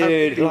 oh,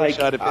 dude,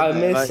 like I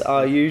miss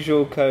our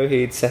usual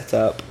Coheed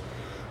setup.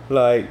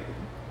 Like,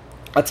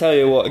 I tell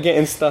you what,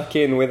 getting stuck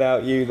in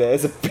without you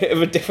there's a bit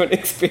of a different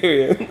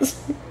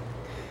experience.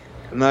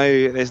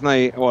 There's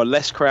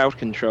less crowd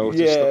control.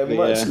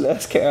 Much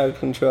less crowd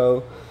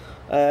control.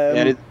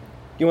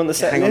 You want the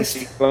set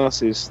list?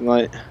 Glasses,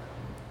 like.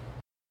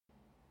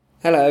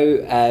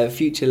 Hello,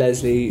 future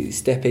Leslie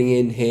stepping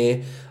in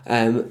here.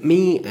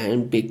 Me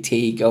and Big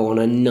T go on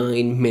a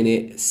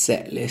 9-minute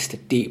set list, a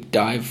deep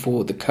dive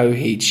for the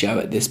Coheed show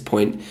at this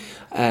point.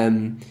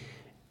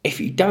 If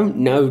you don't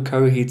know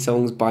Coheed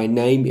songs by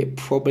name, it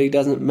probably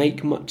doesn't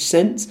make much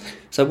sense.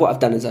 So what I've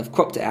done is I've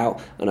cropped it out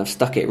and I've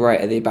stuck it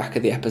right at the back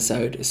of the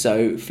episode.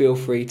 So feel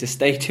free to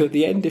stay till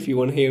the end if you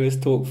want to hear us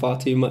talk far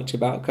too much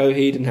about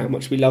Coheed and how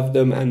much we love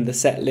them and the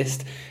set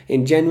list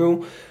in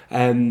general.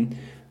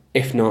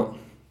 If not,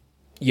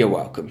 you're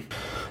welcome.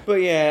 But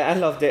yeah, I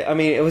loved it. I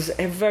mean, it was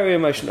very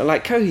emotional.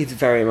 Like, Coheed's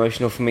very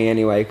emotional for me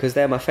anyway, because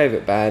they're my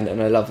favourite band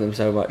and I love them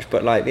so much.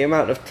 But like, the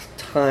amount of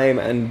time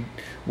and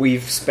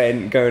we've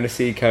spent going to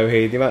see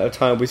Coheed, the amount of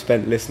time we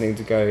spent listening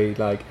to Coheed,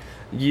 like,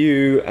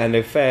 you and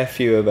a fair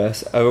few of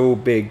us are all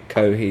big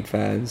Coheed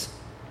fans.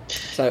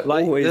 So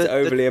like, always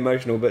overly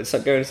emotional, but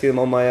going to see them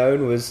on my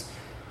own was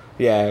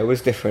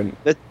different.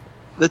 The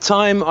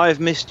time I've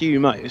missed you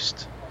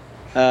most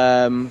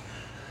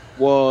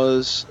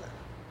was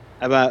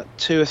about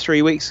 2 or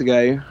 3 weeks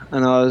ago,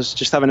 and I was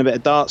just having a bit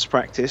of darts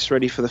practice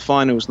ready for the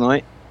finals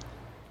night,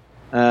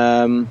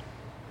 and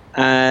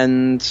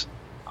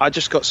I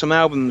just got some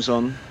albums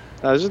on.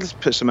 I just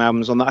put some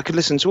albums on that I could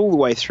listen to all the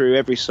way through,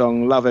 every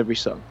song, love every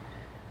song.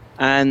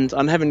 And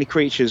Unheavenly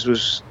Creatures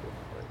was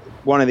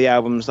one of the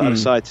albums that I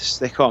decided to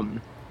stick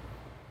on.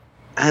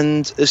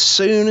 And as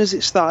soon as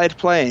it started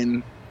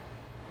playing,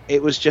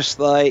 it was just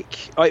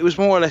like, it was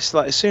more or less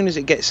like, as soon as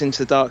it gets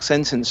into Dark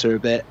Sentencer a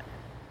bit,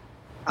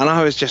 and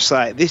I was just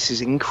like, this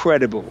is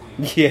incredible.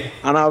 Yeah.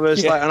 And I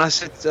was like, and I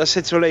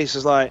said to Elise, I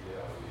was like,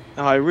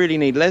 oh, I really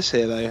need Les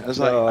here though. I was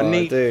like, I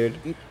need,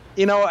 dude.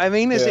 You know what I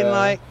mean? As in,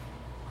 like,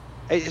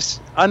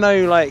 I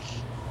know, like,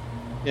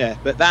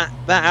 but that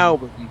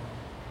album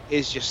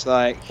is just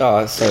like, oh,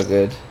 it's so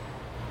good.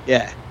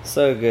 Yeah,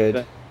 so good.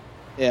 But,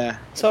 yeah.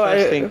 So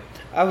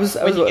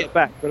when you get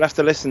back, we'll have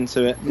to listen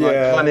to it.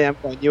 Like, finally, I've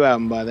got a new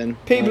album by then.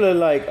 People are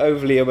like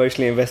overly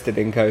emotionally invested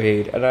in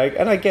Coheed, and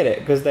I get it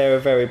because they're a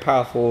very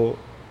powerful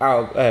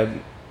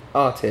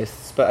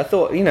artists, but I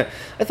thought,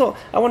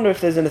 I wonder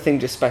if there's anything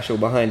just special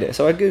behind it.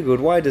 So I googled,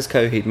 why does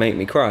Coheed make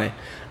me cry?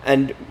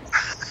 And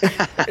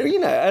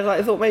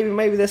I thought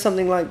maybe there's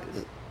something like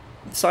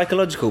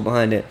psychological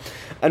behind it.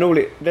 And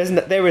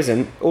there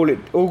isn't. All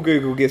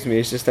Google gives me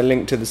is just a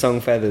link to the song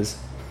Feathers.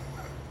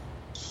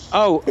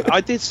 Oh,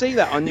 I did see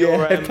that on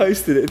your. I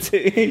posted it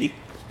too.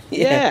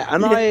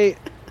 And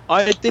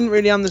I didn't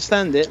really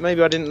understand it.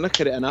 Maybe I didn't look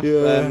at it enough.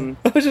 Yeah.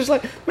 I was just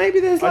like, maybe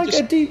there's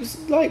a deep,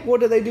 what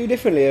do they do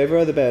differently over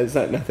other bands?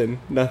 Like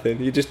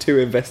nothing. You're just too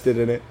invested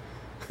in it.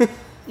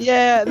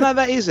 Yeah, no,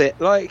 that is it.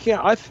 Like,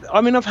 yeah,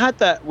 I've had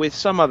that with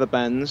some other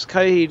bands.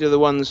 Coheed are the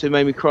ones who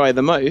made me cry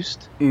the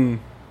most.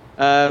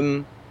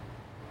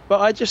 But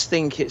I just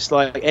think it's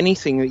like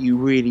anything that you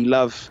really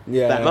love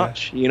that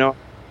much,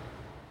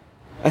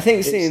 I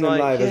think seeing them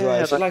live as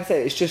well. So like I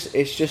say,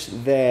 it's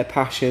just their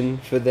passion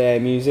for their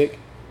music.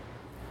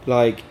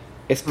 Like,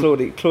 it's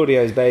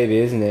Claudio's baby,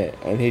 isn't it?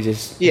 And he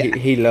just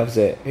he loves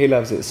it. He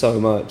loves it so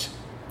much.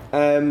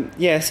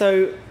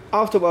 So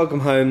after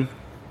Welcome Home,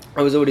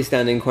 I was already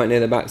standing quite near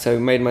the back, so I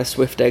made my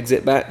swift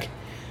exit back.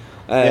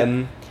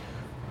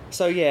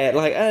 So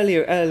like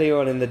earlier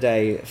on in the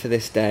day for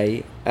this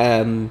day,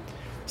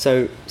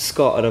 so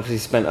Scott had obviously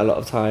spent a lot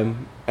of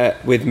time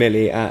with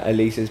Millie at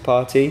Elise's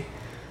party.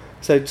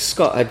 So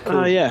Scott had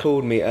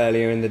called me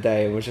earlier in the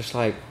day and was just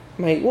like,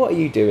 mate, what are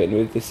you doing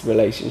with this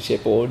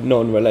relationship or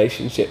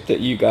non-relationship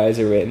that you guys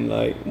are in?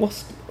 Like,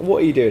 what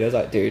are you doing? I was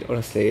like, dude,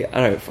 honestly,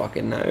 I don't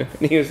fucking know.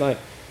 And he was like,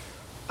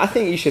 I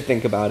think you should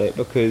think about it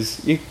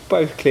because you're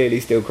both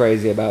clearly still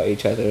crazy about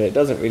each other. And it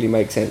doesn't really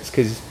make sense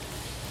because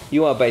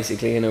you are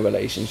basically in a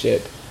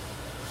relationship.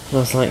 And I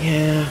was like,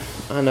 yeah,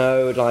 I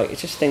know. Like,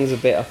 it's just things a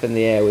bit up in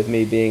the air with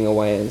me being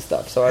away and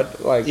stuff. So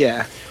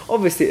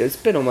obviously it's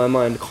been on my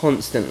mind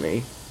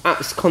constantly.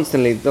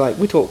 Like,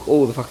 we talk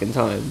all the fucking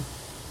time.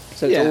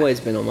 So it's always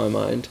been on my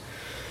mind.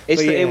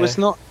 It's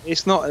not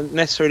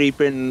necessarily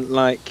been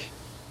like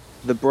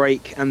the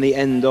break and the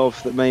end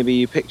of that maybe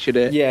you pictured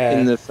it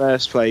in the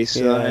first place,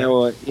 at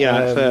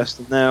first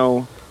and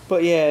now.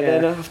 But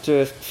then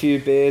after a few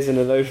beers and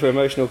an over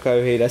emotional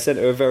Coheed, I sent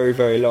her a very,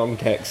 very long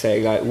text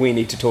saying like, we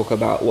need to talk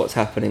about what's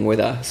happening with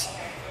us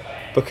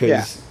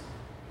because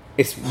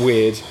it's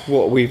weird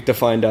what we've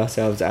defined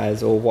ourselves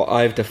as or what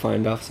I've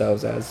defined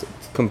ourselves as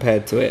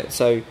compared to it.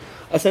 So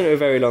I sent her a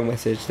very long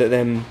message that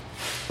then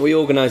we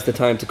organised the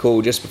time to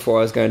call just before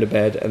I was going to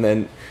bed, and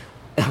then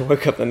I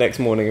woke up the next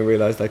morning and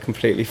realised I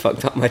completely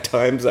fucked up my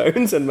time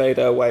zones and made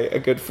her wait a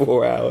good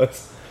 4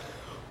 hours.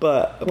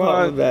 But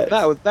apart from that,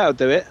 that'll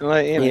do it.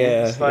 Like,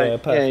 it's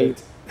like,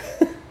 perfect.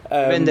 You've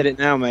ended it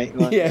now, mate.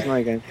 Like, it's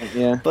no game.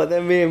 Yeah. But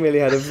then me and Millie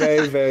had a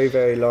very, very,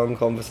 very long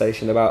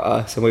conversation about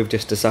us, and we've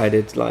just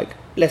decided, like,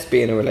 let's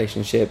be in a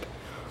relationship.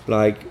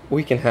 Like,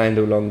 we can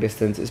handle long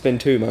distance. It's been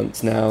 2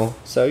 months now,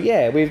 so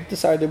we've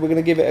decided we're going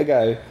to give it a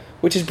go,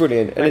 which is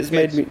brilliant, and it's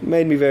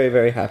made me very,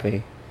 very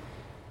happy.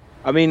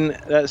 I mean,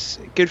 that's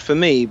good for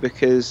me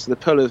because the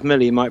pull of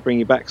Millie might bring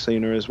you back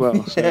sooner as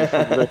well. So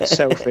from a very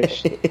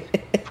selfish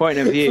point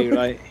of view,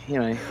 like,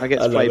 I get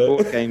to play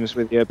board games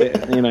with you a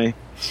bit,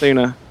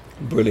 sooner.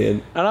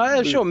 Brilliant. And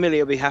I'm sure Millie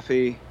will be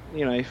happy,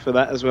 for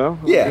that as well.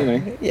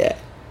 Yeah.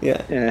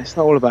 Yeah, it's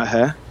not all about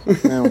her.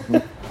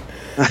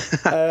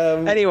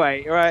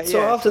 Anyway, right.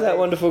 So after that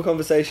wonderful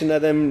conversation,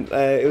 then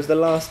it was the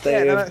last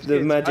day of the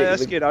Magic.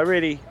 That's good. I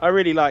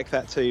really like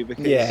that too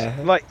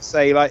because, like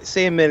say, like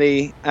seeing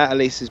Millie at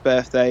Elise's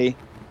birthday.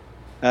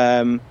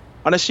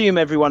 I'd assume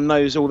everyone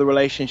knows all the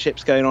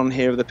relationships going on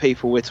here of the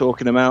people we're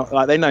talking about.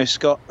 Like they know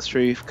Scott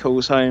through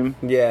Calls Home.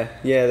 Yeah,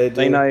 they do.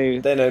 They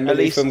know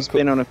Millie from.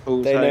 Been on a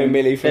Calls Home. They know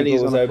Millie from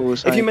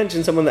Calls Home. If you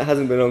mention someone that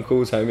hasn't been on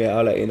Calls Home yet,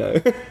 I'll let you know.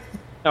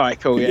 All right,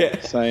 cool. Yeah.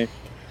 So.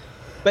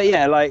 But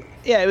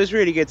it was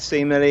really good to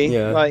see Millie.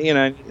 Yeah. Like,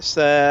 it's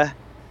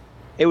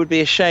it would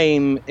be a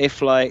shame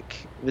if like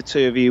the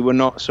two of you were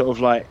not sort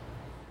of like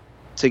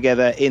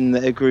together in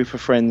a group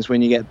of friends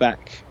when you get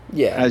back.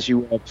 Yeah. As you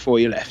were before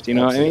you left. You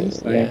know Absolutely.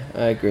 What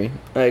I mean?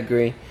 So, I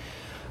agree.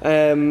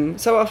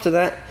 So after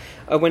that,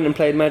 I went and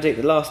played Magic.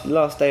 The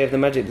last day of the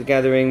Magic the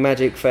Gathering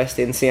Magic Fest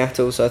in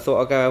Seattle. So I thought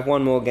I'll go have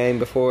one more game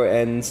before it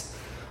ends.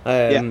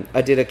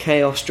 I did a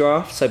chaos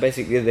draft, so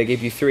basically they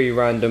give you 3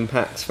 random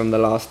packs from the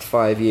last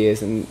 5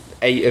 years, and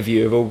 8 of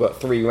you have all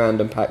got 3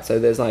 random packs,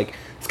 so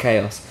it's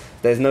chaos.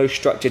 There's no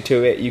structure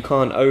to it, you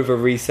can't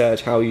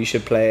over-research how you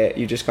should play it,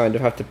 you just kind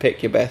of have to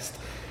pick your best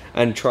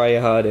and try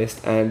your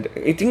hardest, and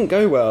it didn't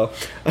go well.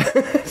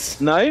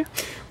 No?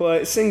 Well,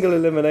 it's single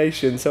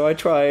elimination, so I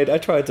tried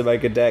to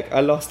make a deck.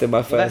 I lost in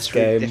my first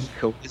game. That's really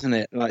difficult, isn't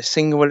it? Like,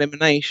 single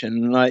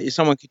elimination, like,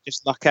 someone could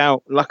just luck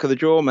of the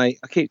draw, mate.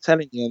 I keep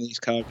telling you on these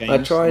card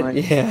games.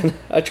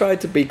 I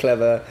tried to be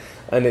clever,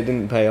 and it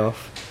didn't pay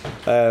off.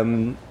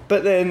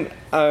 But then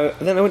I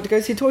went to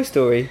go see Toy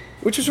Story,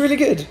 which was really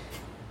good.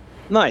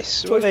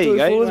 Nice. Toy Story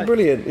 4 was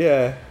brilliant,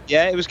 yeah.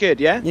 Yeah, it was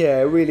good, yeah? Yeah,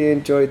 I really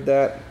enjoyed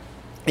that.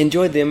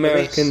 Enjoyed the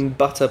American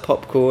butter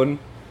popcorn.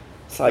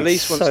 It's like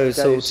so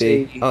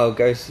salty.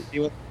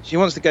 She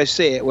wants to go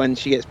see it when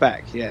she gets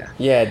back. Yeah.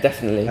 Yeah,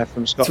 definitely.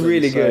 From Scotland, it's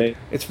really good.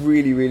 It's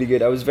really, really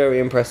good. I was very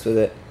impressed with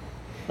it.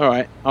 All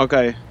right, I'll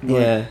go.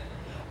 Yeah.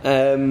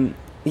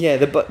 Yeah,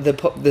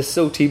 the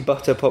salty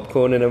butter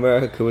popcorn in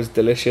America was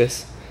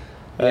delicious.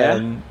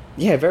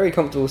 Yeah, very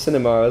comfortable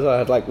cinema as well. I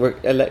had like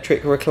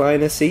electric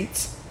recliner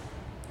seats.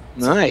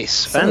 Nice,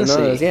 So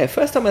fancy. nice. Yeah,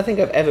 first time I think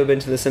I've ever been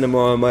to the cinema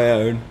on my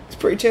own. It's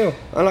pretty chill.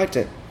 I liked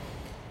it.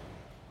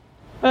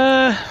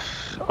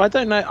 I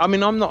don't know. I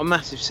mean, I'm not a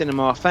massive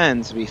cinema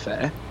fan, to be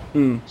fair.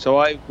 So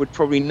I would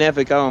probably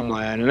never go on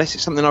my own unless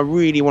it's something I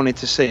really wanted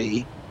to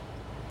see.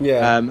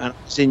 Yeah. And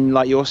it's in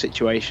like your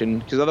situation,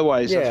 because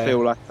otherwise I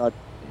feel like I'd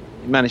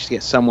manage to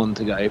get someone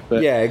to go.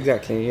 But yeah,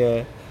 exactly.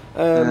 Yeah.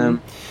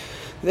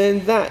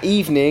 Then that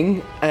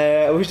evening,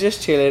 I was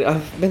just chilling.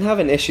 I've been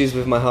having issues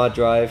with my hard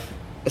drive,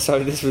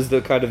 so this was the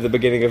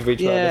beginning of me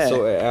trying to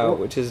sort it out.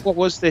 What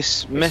was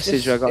this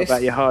message I got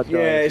about your hard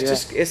drive? Yeah,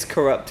 it's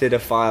corrupted a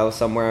file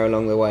somewhere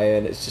along the way,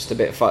 and it's just a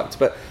bit fucked.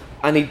 But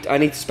I need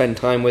to spend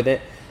time with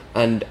it,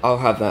 and I'll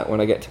have that when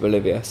I get to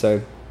Bolivia.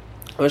 So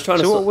I was trying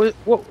to. So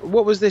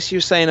what was this you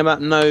were saying about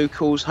no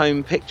calls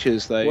home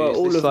pictures though? Well,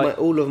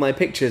 all of my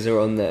pictures are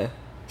on there,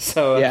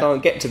 so I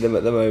can't get to them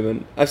at the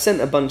moment. I've sent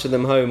a bunch of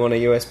them home on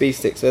a USB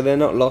stick, so they're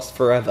not lost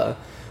forever.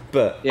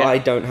 But I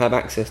don't have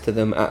access to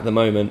them at the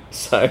moment,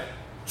 so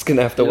it's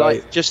gonna have to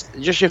wait. Just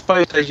your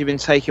photos you've been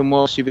taking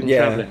whilst you've been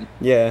travelling.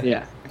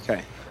 Yeah.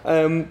 Okay.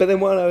 But then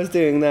while I was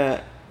doing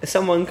that,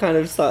 someone kind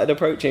of started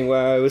approaching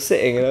where I was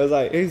sitting, and I was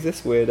like, "Who's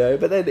this weirdo?"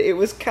 But then it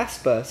was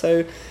Casper.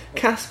 So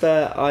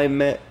Casper, I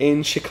met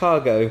in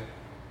Chicago,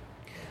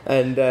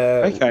 and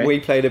we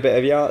played a bit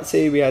of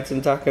Yahtzee. We had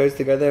some tacos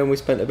together, and we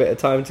spent a bit of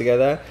time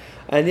together.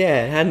 And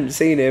hadn't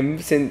seen him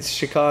since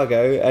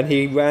Chicago, and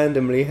he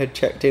randomly had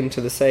checked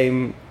into the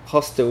same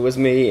hostel as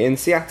me in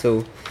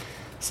Seattle.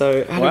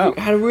 So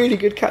had a really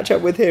good catch up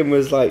with him.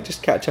 Was like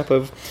just catch up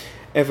of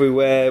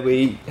everywhere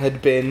we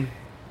had been.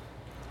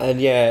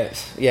 And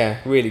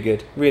really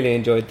good. Really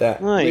enjoyed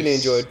that. Nice. Really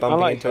enjoyed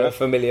bumping into a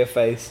familiar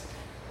face.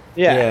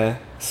 Yeah.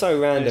 So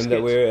random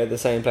that we were at the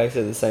same place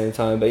at the same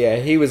time. But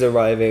he was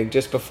arriving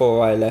just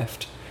before I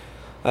left.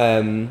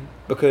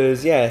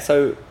 Because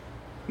so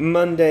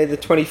Monday the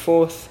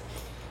 24th,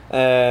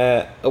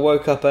 I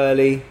woke up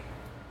early,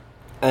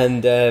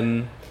 and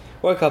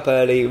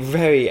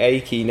very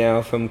achy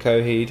now from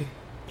Coheed.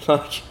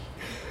 Like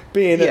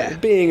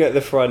being at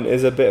the front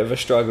is a bit of a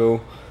struggle.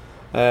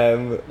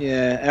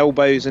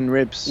 Elbows and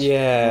ribs.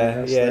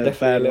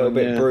 Definitely a little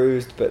bit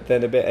bruised, but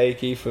then a bit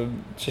achy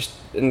from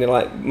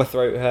my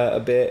throat hurt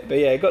a bit.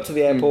 But got to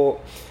the airport.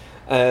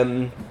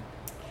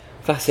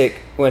 Classic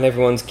when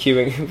everyone's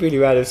queuing, really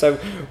random. So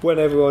when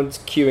everyone's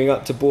queuing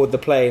up to board the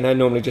plane, I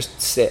normally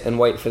just sit and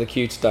wait for the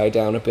queue to die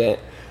down a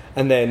bit,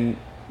 and then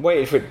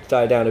waited for it to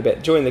die down a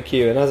bit, joined the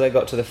queue, and as I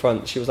got to the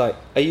front, she was like,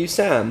 "Are you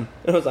Sam?"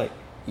 And I was like,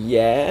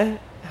 "Yeah."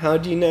 How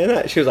do you know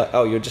that? She was like,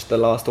 "Oh, you're just the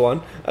last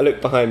one." I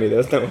looked behind me, there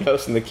was no one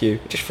else in the queue.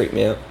 It just freaked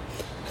me out.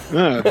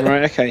 Oh,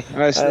 right, okay.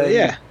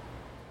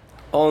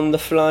 On the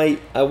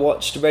flight, I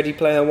watched Ready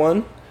Player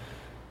One,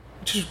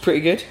 which was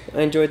pretty good.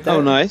 I enjoyed that.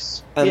 Oh,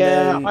 nice. And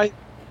then,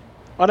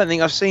 I don't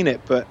think I've seen it,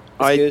 but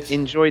I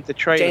enjoyed the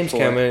trailer. James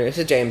Cameron. It's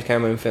a James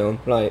Cameron film.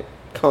 Like,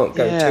 can't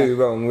go too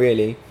wrong,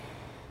 really.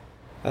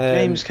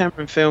 James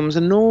Cameron films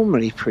are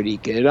normally pretty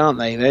good, aren't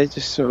they? They're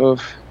just sort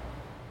of...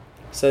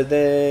 So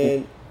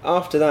then,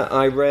 after that,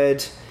 I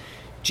read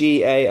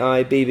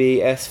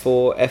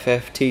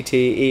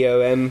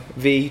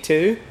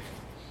GAIBBS4FFTTEOMV2.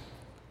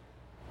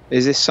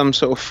 Is this some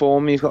sort of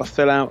form you've got to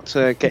fill out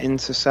to get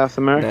into South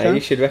America? No, you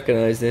should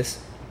recognise this.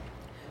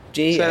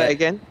 Say that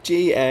again.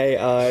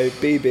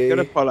 GAIBB. Good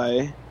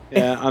Apollo.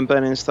 Yeah, I'm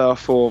Burning Star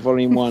 4,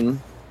 Volume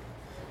 1.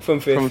 From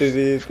Fear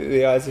Through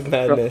the Eyes of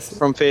Madness.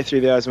 From Fear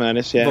Through the Eyes of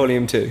Madness, yeah.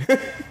 Volume 2.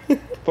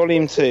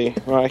 Volume 2,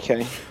 right,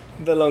 okay.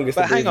 The longest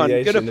but hang on,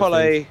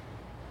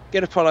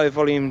 Good Apollo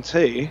Volume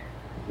 2?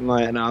 No,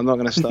 I'm not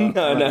going to start.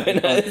 No.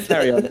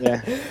 Carry on,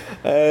 yeah.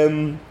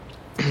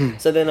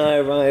 So then I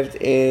arrived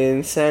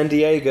in San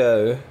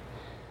Diego,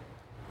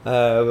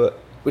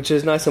 which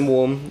was nice and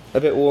warm, a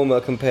bit warmer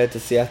compared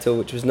to Seattle,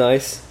 which was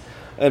nice.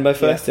 And my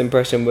first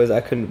impression was I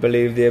couldn't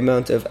believe the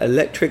amount of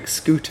electric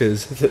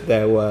scooters that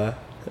there were.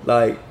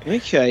 Not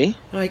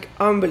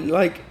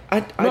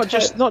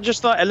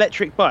just like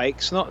electric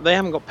bikes. They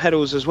haven't got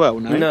pedals as well.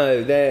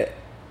 No, they're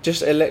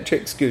just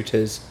electric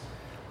scooters.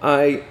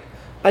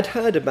 I'd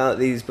heard about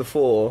these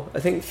before, I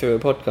think through a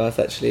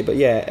podcast actually, but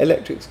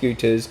electric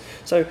scooters.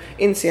 So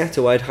in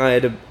Seattle, I'd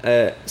hired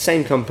a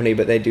same company,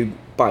 but they do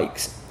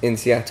bikes in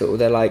Seattle.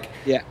 They're like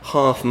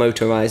half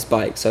motorized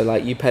bikes, so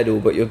like you pedal,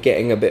 but you're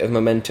getting a bit of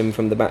momentum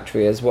from the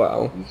battery as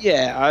well.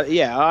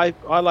 I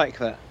like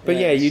that. But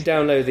you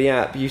download the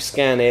app, you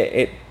scan it,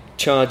 it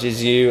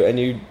charges you, and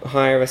you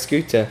hire a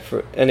scooter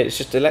and it's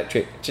just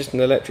electric, just an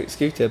electric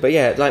scooter. But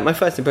like my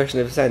first impression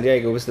of San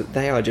Diego was that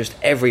they are just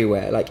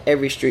everywhere. Like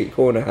every street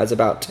corner has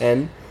about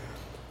 10.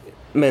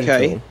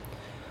 Mental.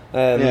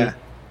 Okay.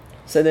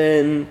 So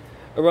then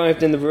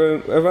arrived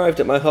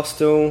at my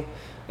hostel,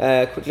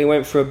 quickly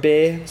went for a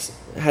beer,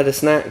 had a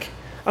snack,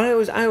 I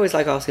always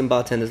like asking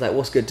bartenders, like,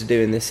 what's good to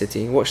do in this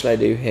city? What should I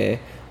do here?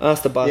 I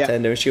asked the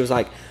bartender, and she was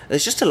like,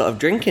 there's just a lot of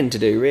drinking to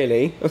do,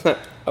 really. I was like,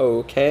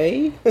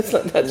 okay. It's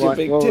like, that's your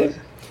big tip.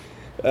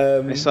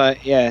 It's like,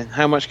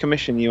 how much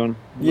commission you on?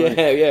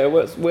 Yeah.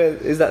 Where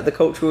is that the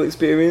cultural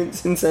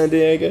experience in San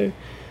Diego?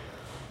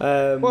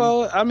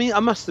 Well, I mean, I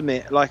must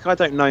admit, like, I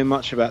don't know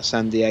much about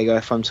San Diego,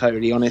 if I'm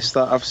totally honest.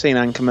 I've seen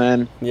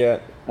Anchorman. Yeah.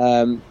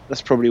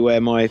 That's probably where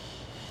my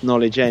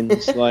knowledge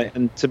ends. Like,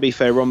 and to be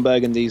fair, Ron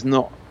Burgundy's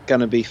not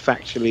going to be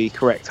factually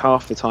correct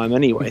half the time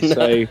anyway.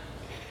 So,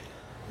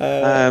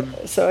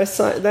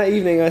 so that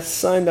evening I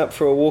signed up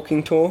for a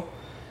walking tour.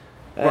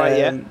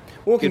 Right.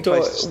 Walking Good tour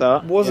place to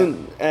start.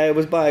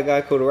 Was by a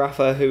guy called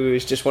Rafa, who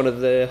is just one of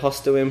the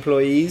hostel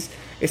employees.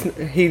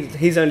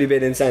 He's only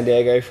been in San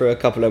Diego for a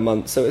couple of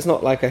months, so it's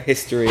not like a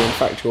history and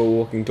factual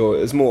walking tour.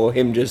 It was more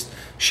him just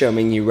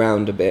showing you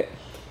round a bit.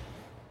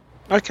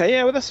 Okay,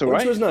 yeah, well that's all right.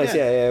 Which was nice,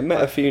 yeah.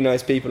 Met a few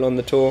nice people on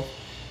the tour.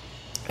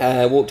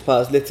 Walked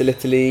past Little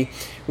Italy.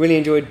 Really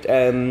enjoyed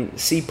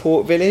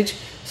Seaport Village.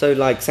 So,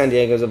 like, San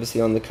Diego's obviously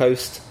on the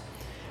coast.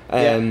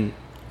 And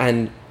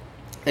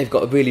they've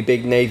got a really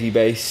big Navy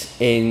base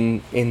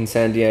in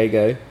San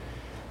Diego.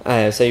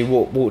 So you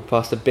walked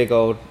past a big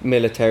old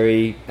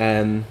military,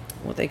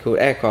 what they call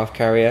aircraft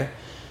carrier.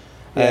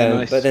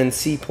 Nice. But then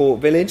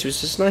Seaport Village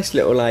was just a nice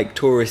little, like,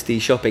 touristy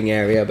shopping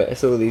area, but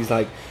it's all these,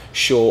 like,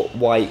 short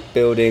white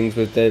buildings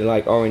with the,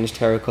 like, orange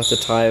terracotta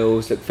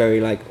tiles. Look very,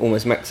 like,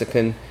 almost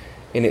Mexican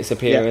in its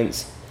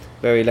appearance.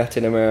 Very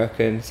Latin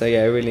American. So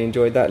yeah, I really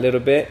enjoyed that little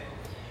bit.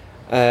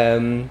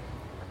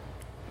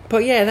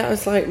 But yeah, that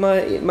was like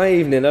my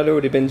evening. I'd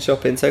already been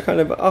shopping, so kind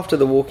of after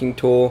the walking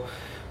tour,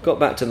 got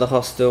back to the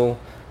hostel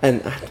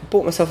and I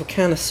bought myself a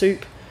can of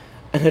soup,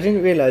 and I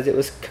didn't realise it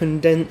was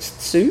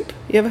condensed soup.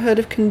 You ever heard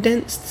of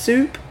condensed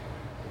soup?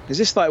 Is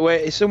this like where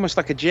it's almost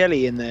like a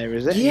jelly in there?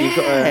 Is it?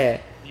 Yeah.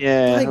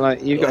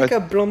 You've got like a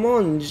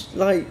blancmange,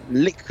 like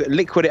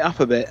liquid it up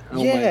a bit.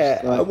 Almost.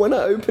 Yeah. Like. When I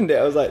opened it,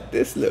 I was like,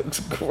 "This looks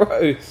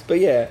gross," but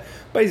yeah,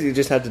 basically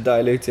just had to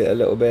dilute it a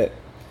little bit.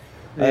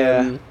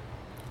 Yeah.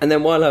 And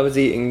then while I was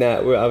eating that,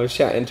 I was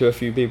chatting to a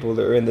few people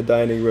that were in the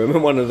dining room,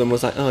 and one of them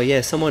was like, "Oh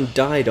yeah, someone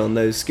died on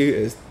those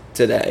scooters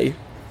today."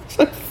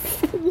 What?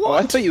 Oh,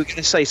 I thought you were going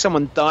to say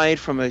someone died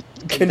from a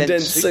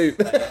condensed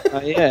soup.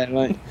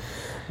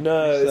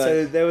 No,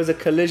 so there was a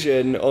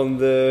collision on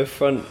the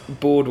front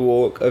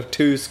boardwalk of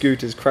two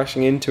scooters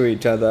crashing into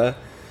each other.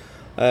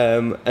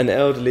 An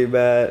elderly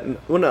man,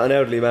 well, not an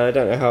elderly man, I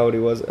don't know how old he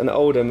was, an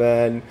older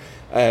man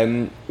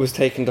was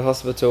taken to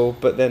hospital,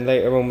 but then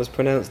later on was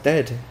pronounced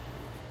dead.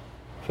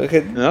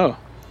 Oh.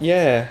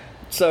 Yeah,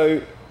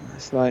 so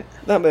it's like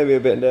that made me a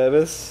bit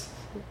nervous.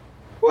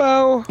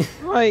 Well,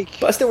 like...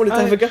 But I still wanted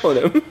to have a go on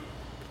him.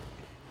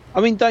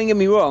 I mean, don't get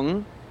me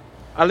wrong,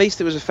 at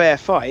least it was a fair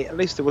fight. At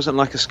least it wasn't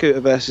like a scooter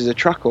versus a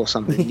truck or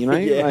something, you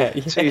know?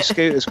 Two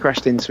scooters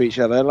crashed into each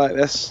other, like,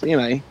 that's, you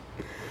know...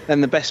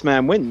 Then the best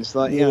man wins,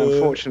 like, you know,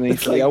 unfortunately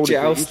it's for like the older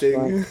jousting.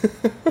 Groups,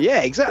 like,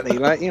 yeah, exactly,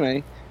 like, you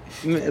know...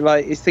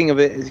 Like, you think of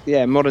it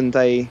as, modern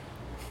day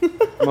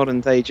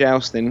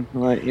jousting,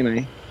 like, you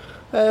know...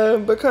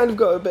 But kind of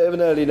got a bit of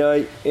an early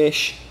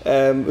night-ish.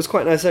 It was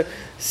quite nice.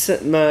 So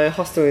my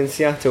hostel in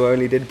Seattle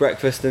only did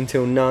breakfast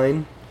until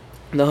 9.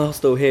 The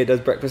hostel here does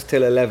breakfast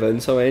till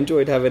 11, so I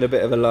enjoyed having a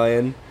bit of a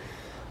lie-in.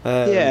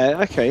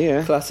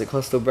 Classic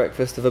hostel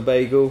breakfast of a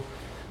bagel.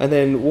 And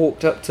then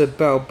walked up to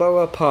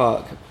Balboa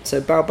Park.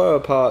 So Balboa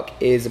Park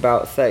is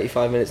about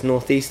 35 minutes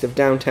northeast of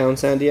downtown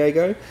San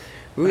Diego.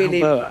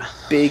 Really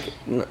big,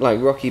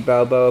 like Rocky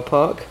Balboa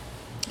Park.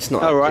 It's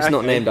not. It's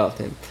not named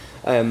after him.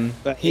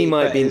 But he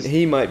might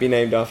be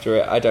named after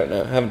it. I don't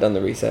know. I haven't done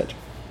the research.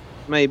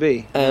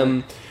 Maybe.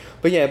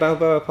 But yeah,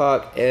 Balboa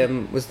Park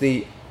was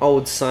the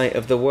old site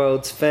of the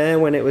World's Fair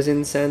when it was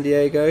in San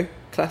Diego.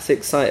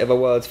 Classic site of a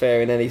World's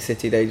Fair in any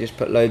city. They just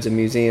put loads of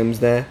museums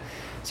there.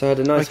 So I had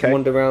a nice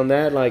wander around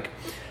there. Like,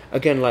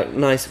 again, like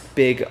nice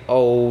big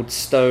old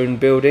stone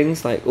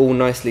buildings, like all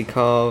nicely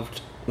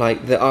carved.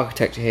 Like the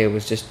architecture here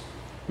was just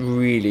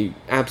really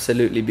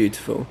absolutely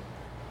beautiful.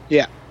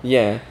 Yeah.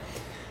 Yeah.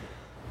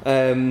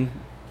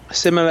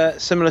 Similar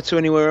to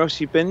anywhere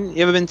else you've been.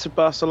 You ever been to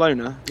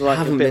Barcelona? Like,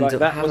 haven't been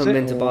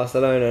to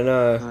Barcelona.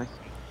 No.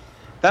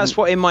 That's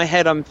what in my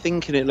head I'm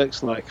thinking it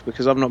looks like,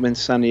 because I've not been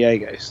to San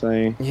Diego.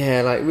 So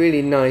yeah, like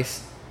really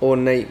nice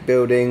ornate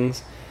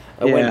buildings.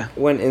 I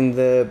went in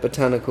the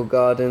botanical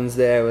gardens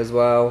there as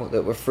well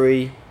that were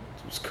free.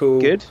 It was cool.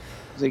 Good.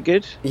 Was it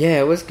good? Yeah,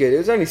 it was good. It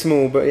was only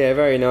small, but yeah,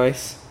 very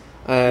nice.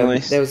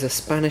 Nice. There was a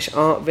Spanish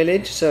art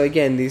village. So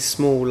again, these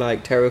small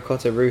like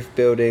terracotta roof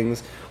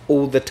buildings.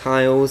 All the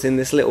tiles in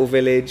this little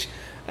village,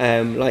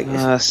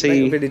 this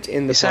little village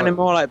in the. It's sounding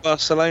more like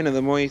Barcelona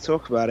the more you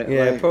talk about it.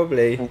 Yeah, like,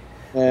 probably.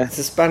 Yeah. It's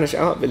a Spanish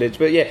art village,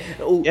 but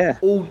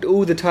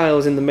all the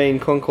tiles in the main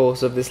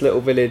concourse of this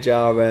little village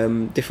are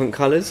different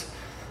colours.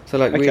 So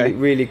like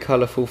really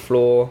colourful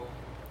floor,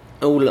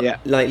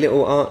 like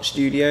little art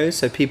studios.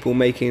 So people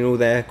making all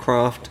their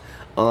craft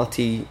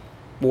arty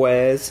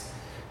wares.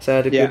 So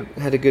I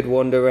had a good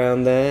wander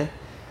around there.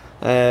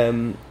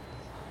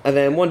 And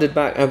then wandered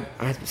back.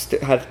 I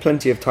had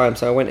plenty of time,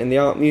 so I went in the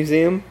art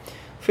museum.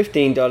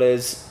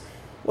 $15.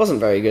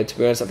 Wasn't very good, to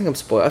be honest. I think I'm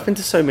spoiled. I've been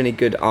to so many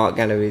good art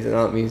galleries and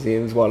art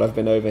museums while I've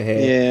been over here.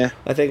 Yeah.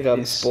 I think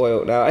I'm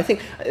spoiled now. I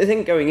think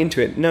going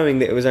into it, knowing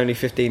that it was only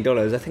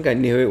 $15, I think I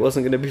knew it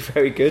wasn't going to be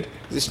very good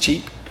because it's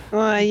cheap.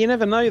 You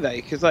never know though,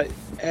 because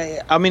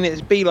I mean,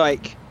 it'd be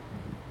like,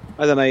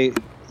 I don't know,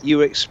 you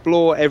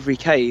explore every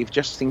cave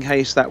just in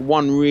case that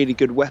one really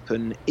good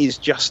weapon is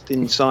just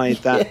inside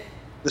that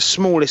the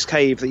smallest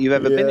cave that you've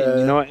ever been in.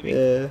 You know what I mean?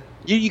 Yeah.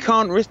 You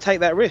can't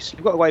take that risk.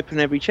 You've got to open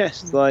every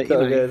chest. Like, you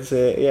know. That's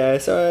it. Yeah.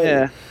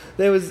 So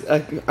there was.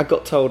 I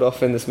got told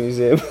off in this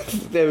museum.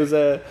 there was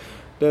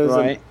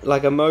Right.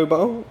 like a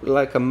mobile,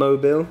 like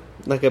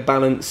a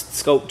balanced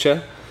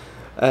sculpture.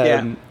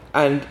 And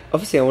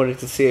obviously I wanted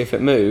to see if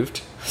it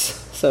moved.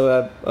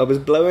 So I was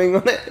blowing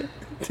on it.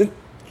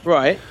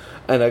 Right.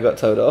 And I got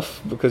told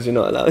off because you're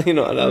not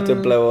allowed to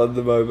blow on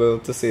the mobile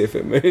to see if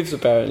it moves.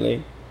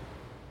 Apparently.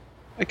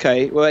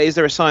 Okay. Well, is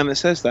there a sign that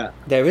says that?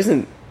 There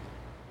isn't.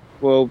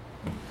 Well,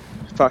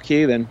 fuck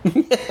you then.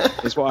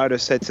 Is what I would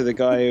have said to the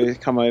guy who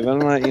come over. I'm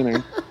like, you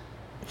know,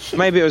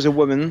 maybe it was a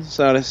woman,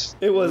 so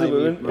it was a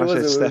woman. I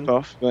should step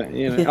off, but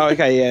you know. Oh,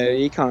 okay, yeah,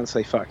 you can't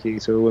say fuck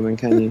you to a woman,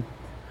 can you?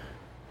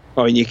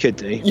 I mean, you could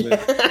do.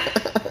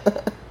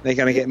 But they're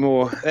gonna get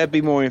more. They'd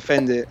be more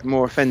offended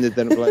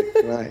than a bloke,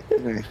 right? You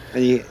know.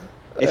 And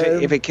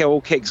if it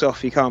all kicks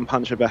off, you can't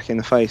punch her back in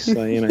the face.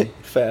 So you know.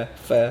 Fair.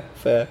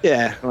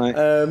 Yeah,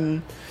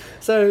 right.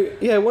 So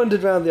yeah,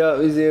 wandered around the art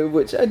museum,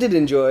 which I did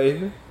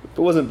enjoy,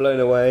 but wasn't blown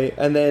away.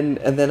 And then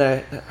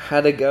I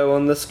had a go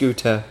on the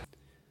scooter.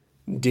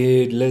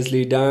 Did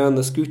Leslie die on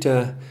the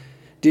scooter?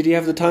 Did he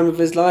have the time of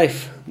his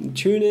life?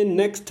 Tune in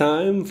next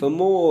time for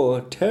more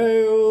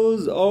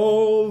Tales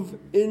of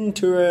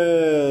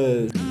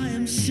Interest. I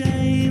am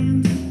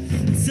shamed.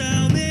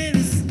 Tell me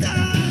to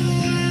stop.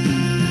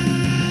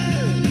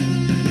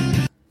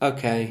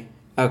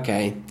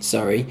 Okay,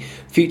 sorry.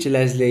 Future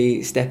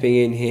Leslie stepping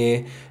in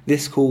here.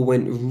 This call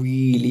went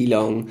really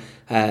long,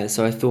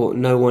 so I thought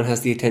no one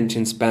has the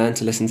attention span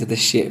to listen to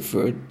this shit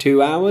for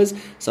 2 hours,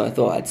 so I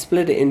thought I'd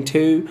split it in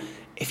two.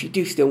 If you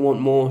do still want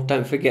more,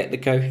 don't forget the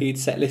Coheed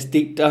setlist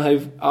deep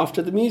dive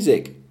after the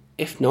music.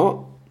 If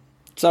not,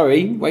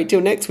 sorry, wait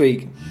till next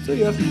week.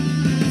 See ya.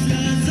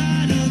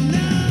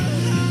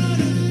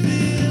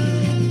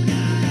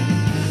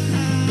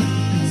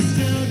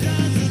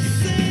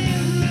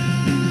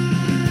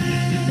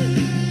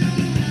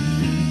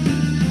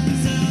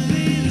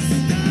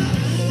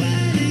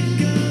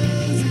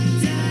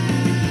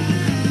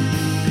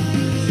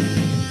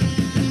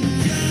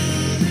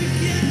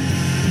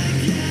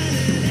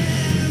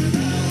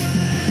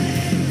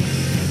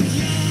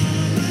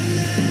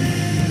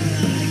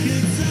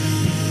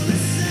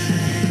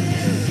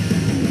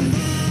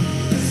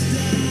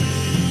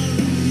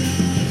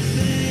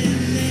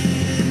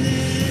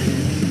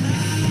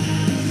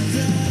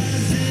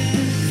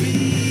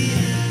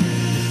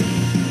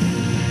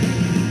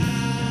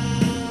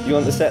 You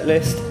want the set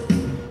list?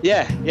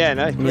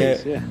 No,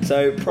 please, yeah.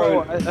 So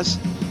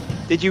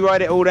did you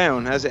write it all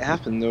down as it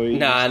happened, or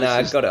No,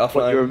 I got it offline.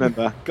 What you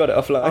remember? Got it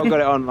offline. Oh,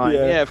 got it online.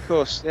 Yeah, of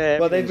course. Yeah.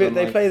 Well, they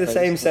play the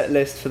same set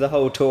list for the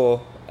whole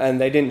tour,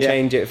 and they didn't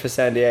change it for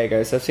San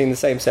Diego, so I've seen the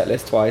same set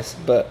list twice,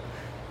 but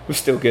it was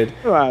still good.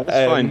 Wow,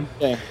 that's fine.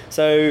 Yeah.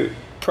 So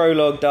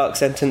prologue, Dark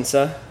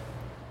Sentencer,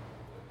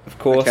 of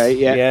course. Okay.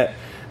 Yeah.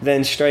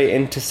 Then straight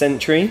into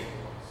Century.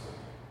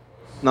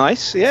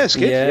 Nice. Yeah, it's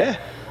good. Yeah.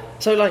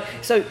 So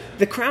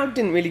the crowd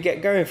didn't really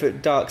get going for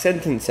Dark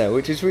Sentencer,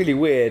 which is really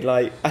weird.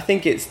 Like, I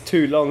think it's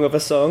too long of a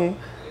song.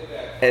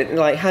 It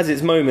has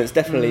its moments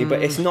definitely,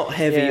 but it's not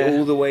heavy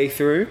all the way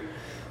through.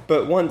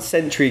 But once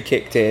Century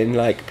kicked in,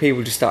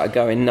 people just started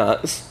going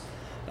nuts.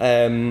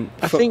 I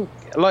think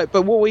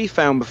but what we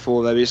found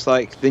before though is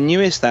the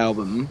newest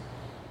album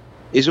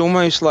is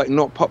almost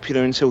not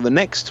popular until the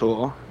next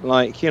tour.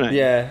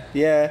 Yeah.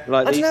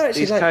 I don't know,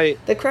 actually,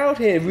 the crowd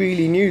here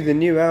really knew the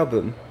new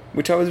album,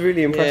 which I was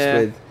really impressed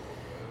with.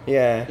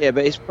 Yeah,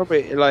 but it's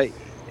probably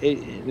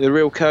the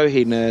real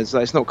Coheed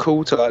nerds. It's not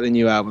cool to like the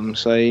new album,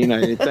 so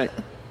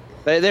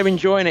they're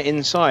enjoying it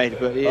inside,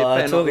 but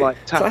they're not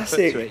tap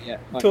classic. Foot to it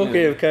yet.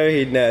 Talking of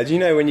Coheed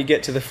nerds, when you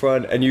get to the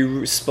front and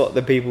you spot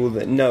the people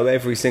that know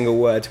every single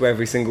word to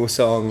every single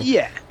song,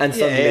 and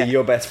suddenly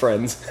you're best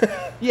friends.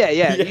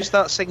 You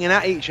start singing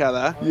at each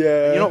other.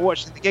 You're not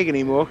watching the gig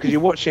anymore because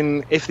you're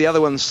watching if the other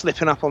one's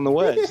slipping up on the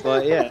words.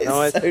 I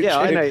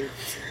know.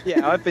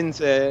 Yeah, I've been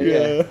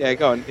to.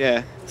 Go on.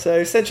 Yeah.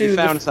 So Century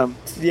found some.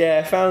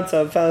 Yeah, found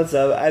some,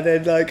 and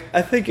then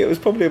I think it was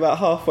probably about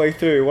halfway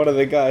through. One of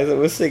the guys that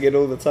was singing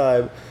all the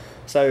time.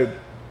 So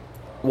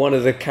one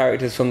of the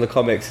characters from the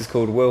comics is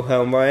called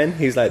Wilhelm Ryan.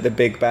 He's the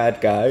big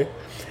bad guy,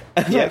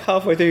 and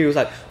halfway through he was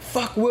like,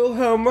 "Fuck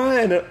Wilhelm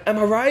Ryan, am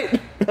I right?"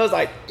 And I was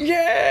like,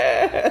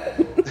 "Yeah."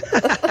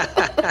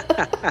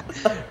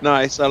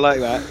 Nice, I like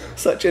that.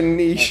 Such a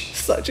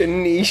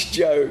niche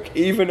joke,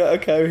 even at a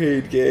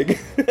Coheed gig.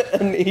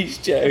 A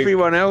niche joke.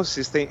 Everyone else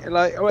is thinking,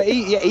 like, well,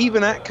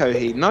 even at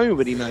Coheed,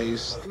 nobody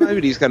knows.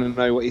 Nobody's going to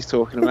know what he's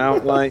talking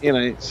about. Like, you know,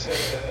 it's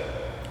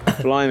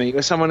blimey.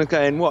 Or someone is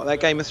going, what, that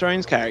Game of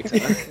Thrones character?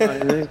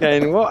 Like,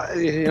 going, what?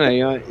 You know,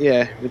 you're like,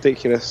 yeah,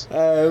 ridiculous.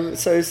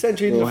 So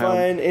Century to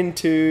Define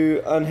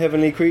into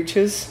Unheavenly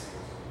Creatures.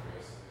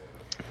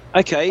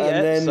 Okay,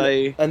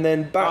 yeah. And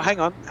then back. Oh, hang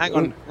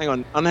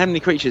on. Unheavenly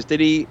Creatures.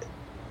 Did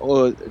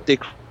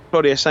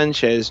Claudio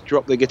Sanchez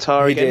drop the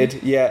guitar He again?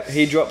 did, yeah.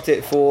 He dropped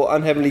it for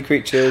Unheavenly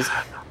Creatures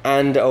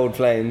and Old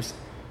Flames.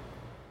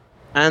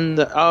 And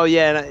he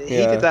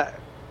did that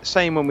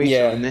same when we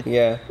saw him.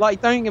 Yeah.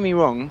 Like, don't get me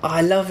wrong. I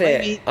love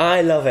it.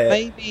 I love it.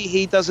 Maybe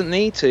he doesn't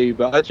need to,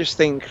 but I just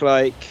think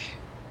like.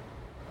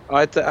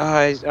 I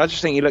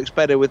just think he looks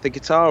better with the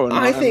guitar on.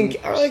 I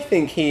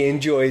think he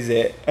enjoys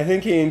it. I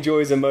think he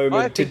enjoys a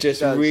moment to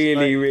just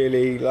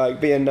really like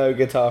be a no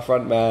guitar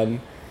frontman.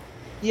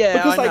 Yeah,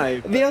 because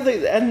I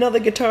know. Another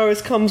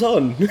guitarist comes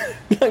on.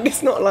 Like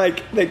it's not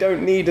like they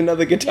don't need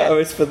another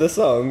guitarist for the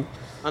song.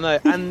 I know,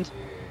 and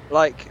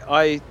like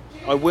I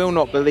will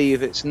not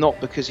believe it's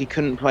not because he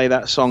couldn't play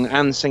that song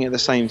and sing at the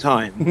same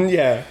time.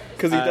 Yeah,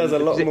 because he does a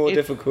lot because more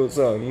difficult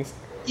songs.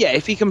 Yeah,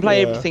 if he can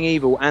play Everything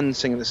Evil and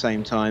sing at the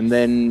same time,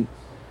 then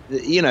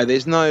you know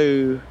there's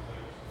no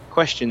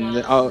question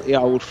that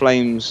Old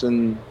Flames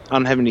and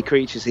Unheavenly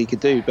Creatures he could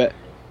do. But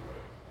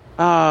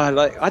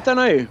like I don't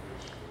know,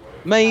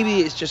 maybe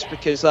it's just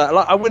because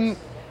like I wouldn't.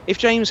 If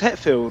James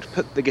Hetfield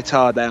put the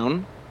guitar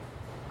down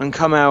and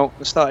come out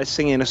and started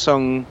singing a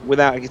song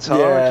without a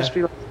guitar, I'd just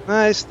be like,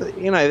 no, it's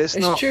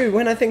not. It's true.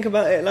 When I think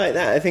about it like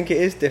that, I think it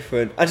is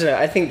different. I don't know.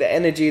 I think the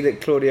energy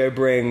that Claudio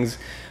brings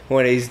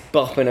when he's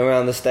bopping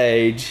around the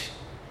stage,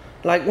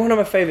 like one of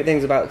my favourite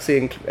things about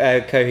seeing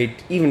Coheed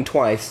even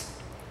twice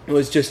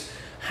was just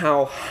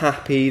how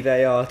happy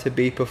they are to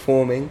be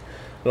performing.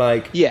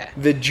 Like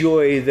the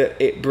joy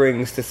that it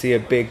brings to see a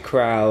big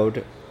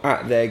crowd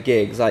at their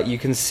gigs. Like you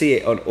can see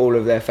it on all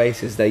of their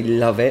faces. They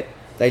love it.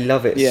 They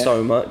love it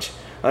so much,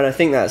 and I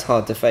think that's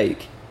hard to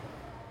fake.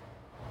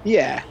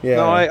 Yeah.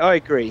 No, I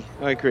agree.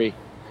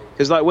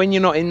 Because like when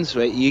you're not into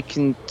it, you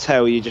can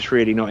tell you're just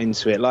really not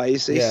into it. Like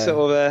it's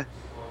sort of a.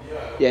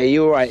 Yeah,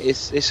 you're right.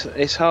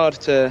 It's hard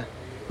to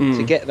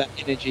get that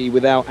energy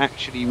without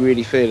actually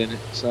really feeling it.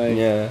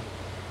 So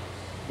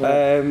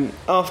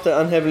after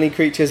Unheavenly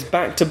Creatures,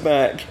 back to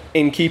back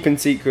in Keeping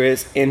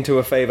Secrets into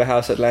a Favour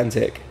House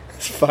Atlantic.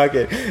 Fuck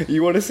it.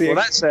 You want to see a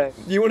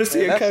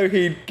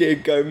Coheed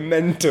gig go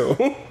mental?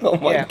 Oh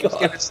my god! I was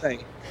gonna say.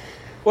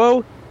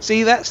 Well,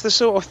 see, that's the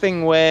sort of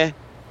thing where,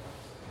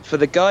 for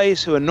the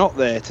guys who are not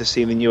there to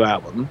see the new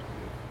album,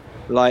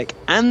 like,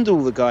 and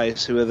all the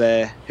guys who are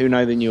there who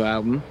know the new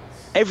album,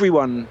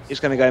 everyone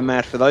is going to go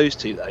mad for those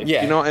two, though.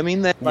 Yeah. You know what I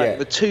mean? They're like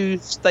the two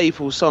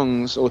staple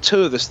songs, or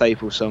two of the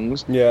staple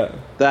songs,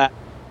 that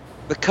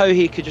the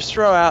Coheed could just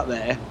throw out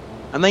there,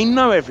 and they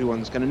know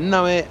everyone's going to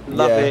know it,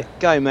 love it,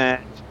 go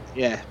mad.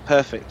 Yeah,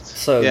 perfect.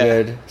 So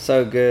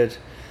good.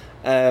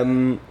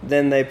 Then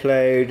they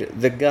played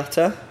The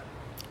Gutter,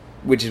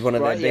 which is one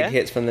of their big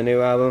hits from the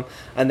new album,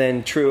 and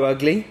then True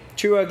Ugly.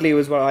 True Ugly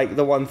was like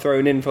the one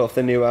thrown in off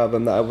the new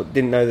album that I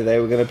didn't know that they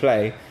were going to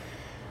play,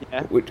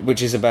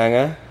 which is a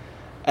banger.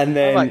 And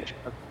then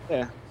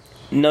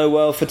No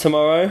World for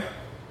Tomorrow.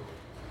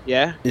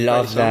 Yeah,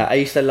 love that. I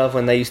used to love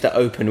when they used to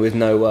open with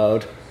No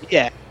World.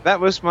 Yeah,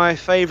 that was my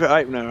favourite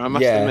opener, I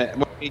must admit,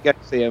 when we go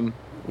to see them.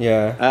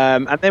 Yeah.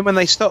 And then when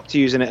they stopped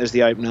using it as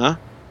the opener,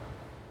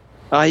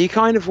 you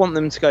kind of want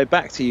them to go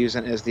back to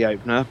using it as the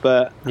opener,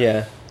 but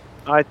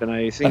I don't know.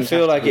 I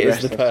feel like it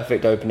is the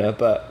perfect opener,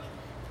 but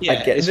I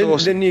get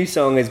awesome. The new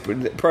song is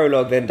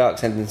Prologue, then Dark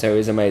Sentencer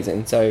is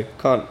amazing, so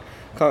can't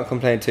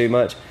complain too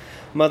much.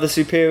 Mother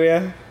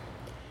Superior.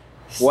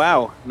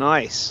 Wow,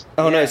 nice.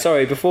 Oh no,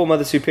 sorry. Before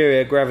Mother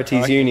Superior,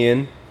 Gravity's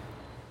Union.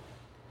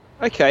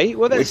 Okay,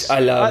 well that's... Which I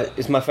love.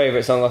 It's my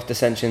favourite song off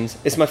Dissensions.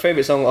 It's my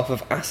favourite song off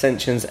of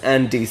Ascensions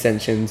and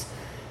Descensions.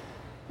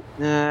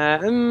 I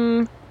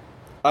don't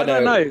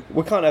know.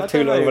 We can't have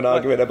too long of an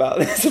argument about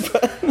this.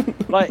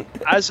 But like,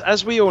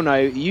 as we all know,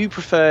 you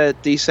prefer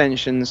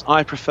Descensions,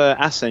 I prefer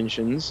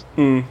Ascensions.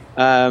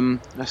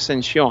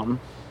 Ascension.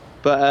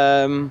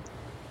 But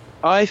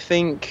I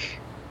think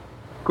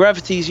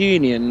Gravity's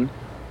Union,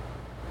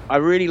 I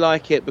really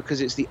like it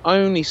because it's the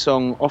only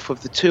song off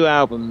of the two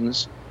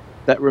albums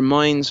that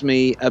reminds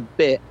me a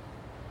bit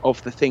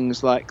of the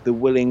things like the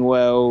Willing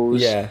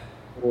Wells,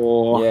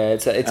 or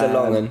it's a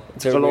long one.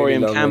 It's a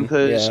Valorium really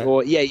Campers,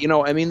 or you know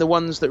what I mean, the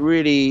ones that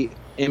really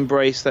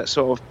embrace that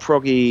sort of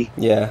proggy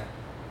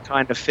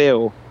kind of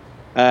feel.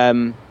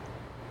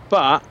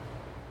 But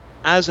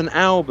as an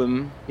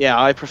album,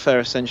 I prefer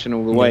Ascension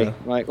all the way.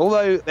 Like,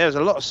 although there's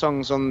a lot of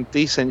songs on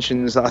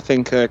Descensions that I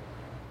think are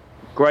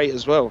great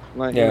as well.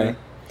 Like, you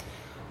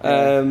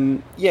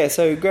know.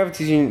 So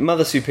Gravity's Union,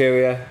 Mother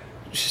Superior,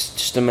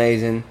 just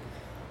amazing.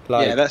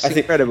 Like, that's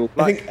incredible.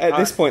 I think at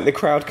this point the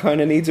crowd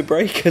kind of needs a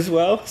break as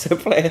well, so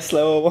play a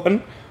slower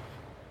one.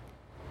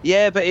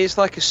 Yeah, but it's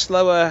like a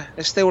slower.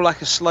 It's still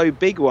like a slow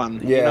big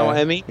one. You Yeah, know what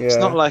I mean? It's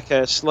yeah. not like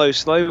a slow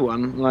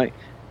one. Like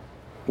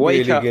Wake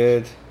really Up.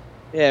 good.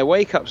 Yeah,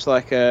 Wake Up's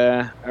like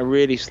a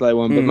really slow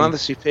one, but Mother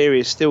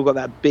Superior's still got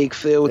that big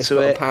feel It's to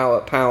got it.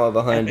 power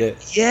behind it.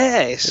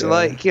 Yeah, it's Yeah.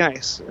 like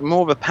it's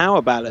more of a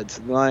power ballad.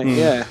 Like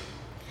yeah,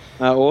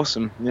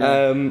 awesome.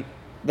 Yeah,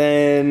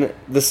 Then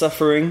The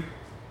Suffering,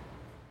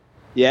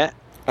 yeah.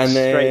 and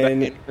Straight then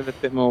back in with a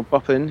bit more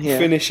bopping. Yeah,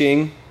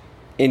 finishing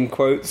in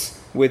quotes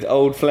with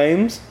Old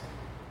Flames.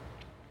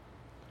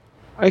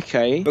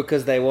 okay.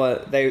 Because they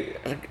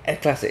a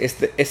classic.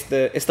 It's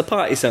the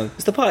party song.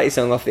 It's the party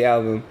song off the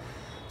album.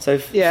 So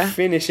Yeah.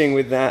 finishing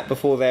with that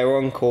before their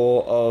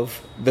encore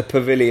of The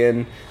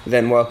Pavilion,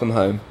 then Welcome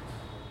Home.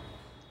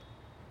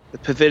 The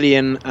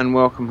Pavilion and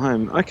Welcome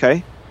Home.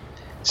 Okay.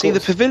 See, the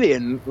course.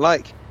 Pavilion,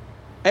 like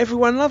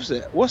everyone loves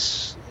it.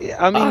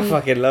 I mean, I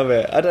fucking love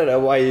it. I don't know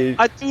why you.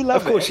 I do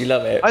love it. Of course you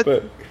love it,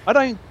 but I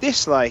don't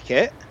dislike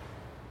it.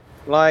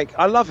 Like,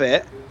 I love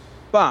it,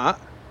 but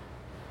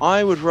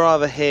I would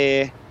rather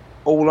hear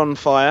All on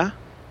Fire,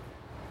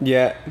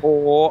 yeah,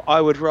 or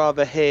I would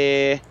rather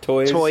hear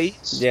Toys.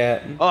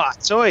 Yeah, Oh,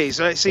 Toys.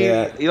 Right? See,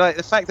 Yeah. you like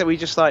the fact that we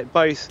just like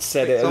both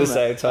said it at the clicked on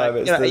same that. time.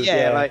 Like, It's you know, the,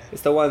 yeah, like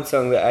it's the one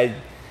song that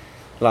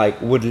I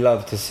would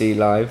love to see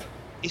live.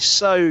 it's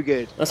so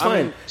good. That's I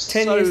fine. mean,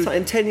 10 years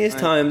in 10 years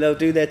time, they'll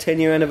do their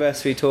 10-year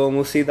anniversary tour, and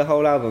we'll see the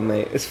whole album,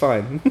 mate. It's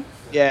fine.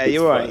 Yeah,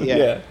 you're right. Fine,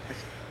 Yeah.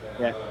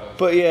 Yeah.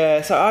 But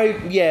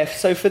yeah,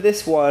 so for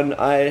this one,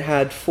 I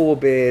had 4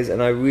 beers,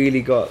 and I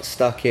really got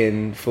stuck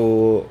in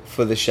for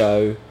the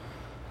show,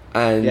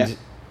 and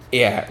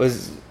it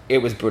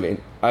was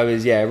brilliant. I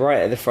was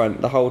right at the front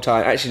the whole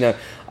time. Actually, no,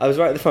 I was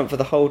right at the front for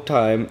the whole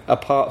time,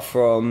 apart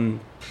from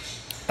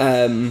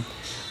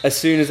as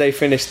soon as they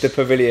finished the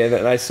Pavilion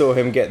and I saw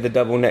him get the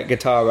double neck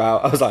guitar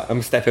out, I was like,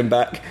 I'm stepping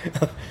back.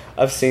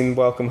 I've seen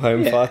Welcome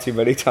Home far too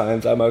many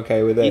times. I'm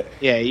okay with it.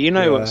 Yeah, you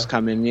know what's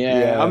coming.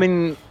 Yeah. I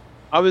mean,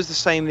 I was the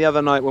same the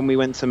other night when we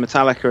went to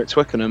Metallica at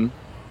Twickenham,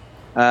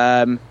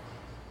 and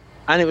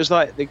it was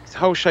like the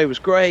whole show was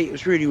great. It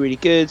was really, really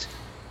good.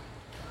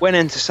 When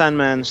Enter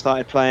Sandman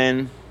started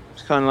playing,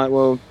 it's kind of like,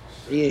 well,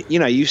 you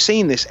know, you've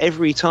seen this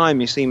every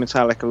time you see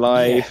Metallica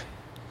live.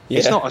 Yeah.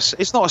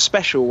 It's not a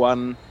special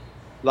one.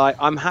 Like,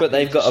 I'm happy. But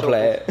they've got to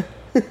play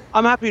it.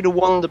 I'm happy to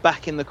wander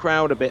back in the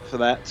crowd a bit for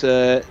that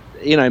to,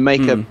 you know,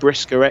 make a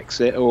brisker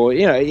exit, or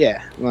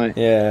like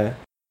Yeah.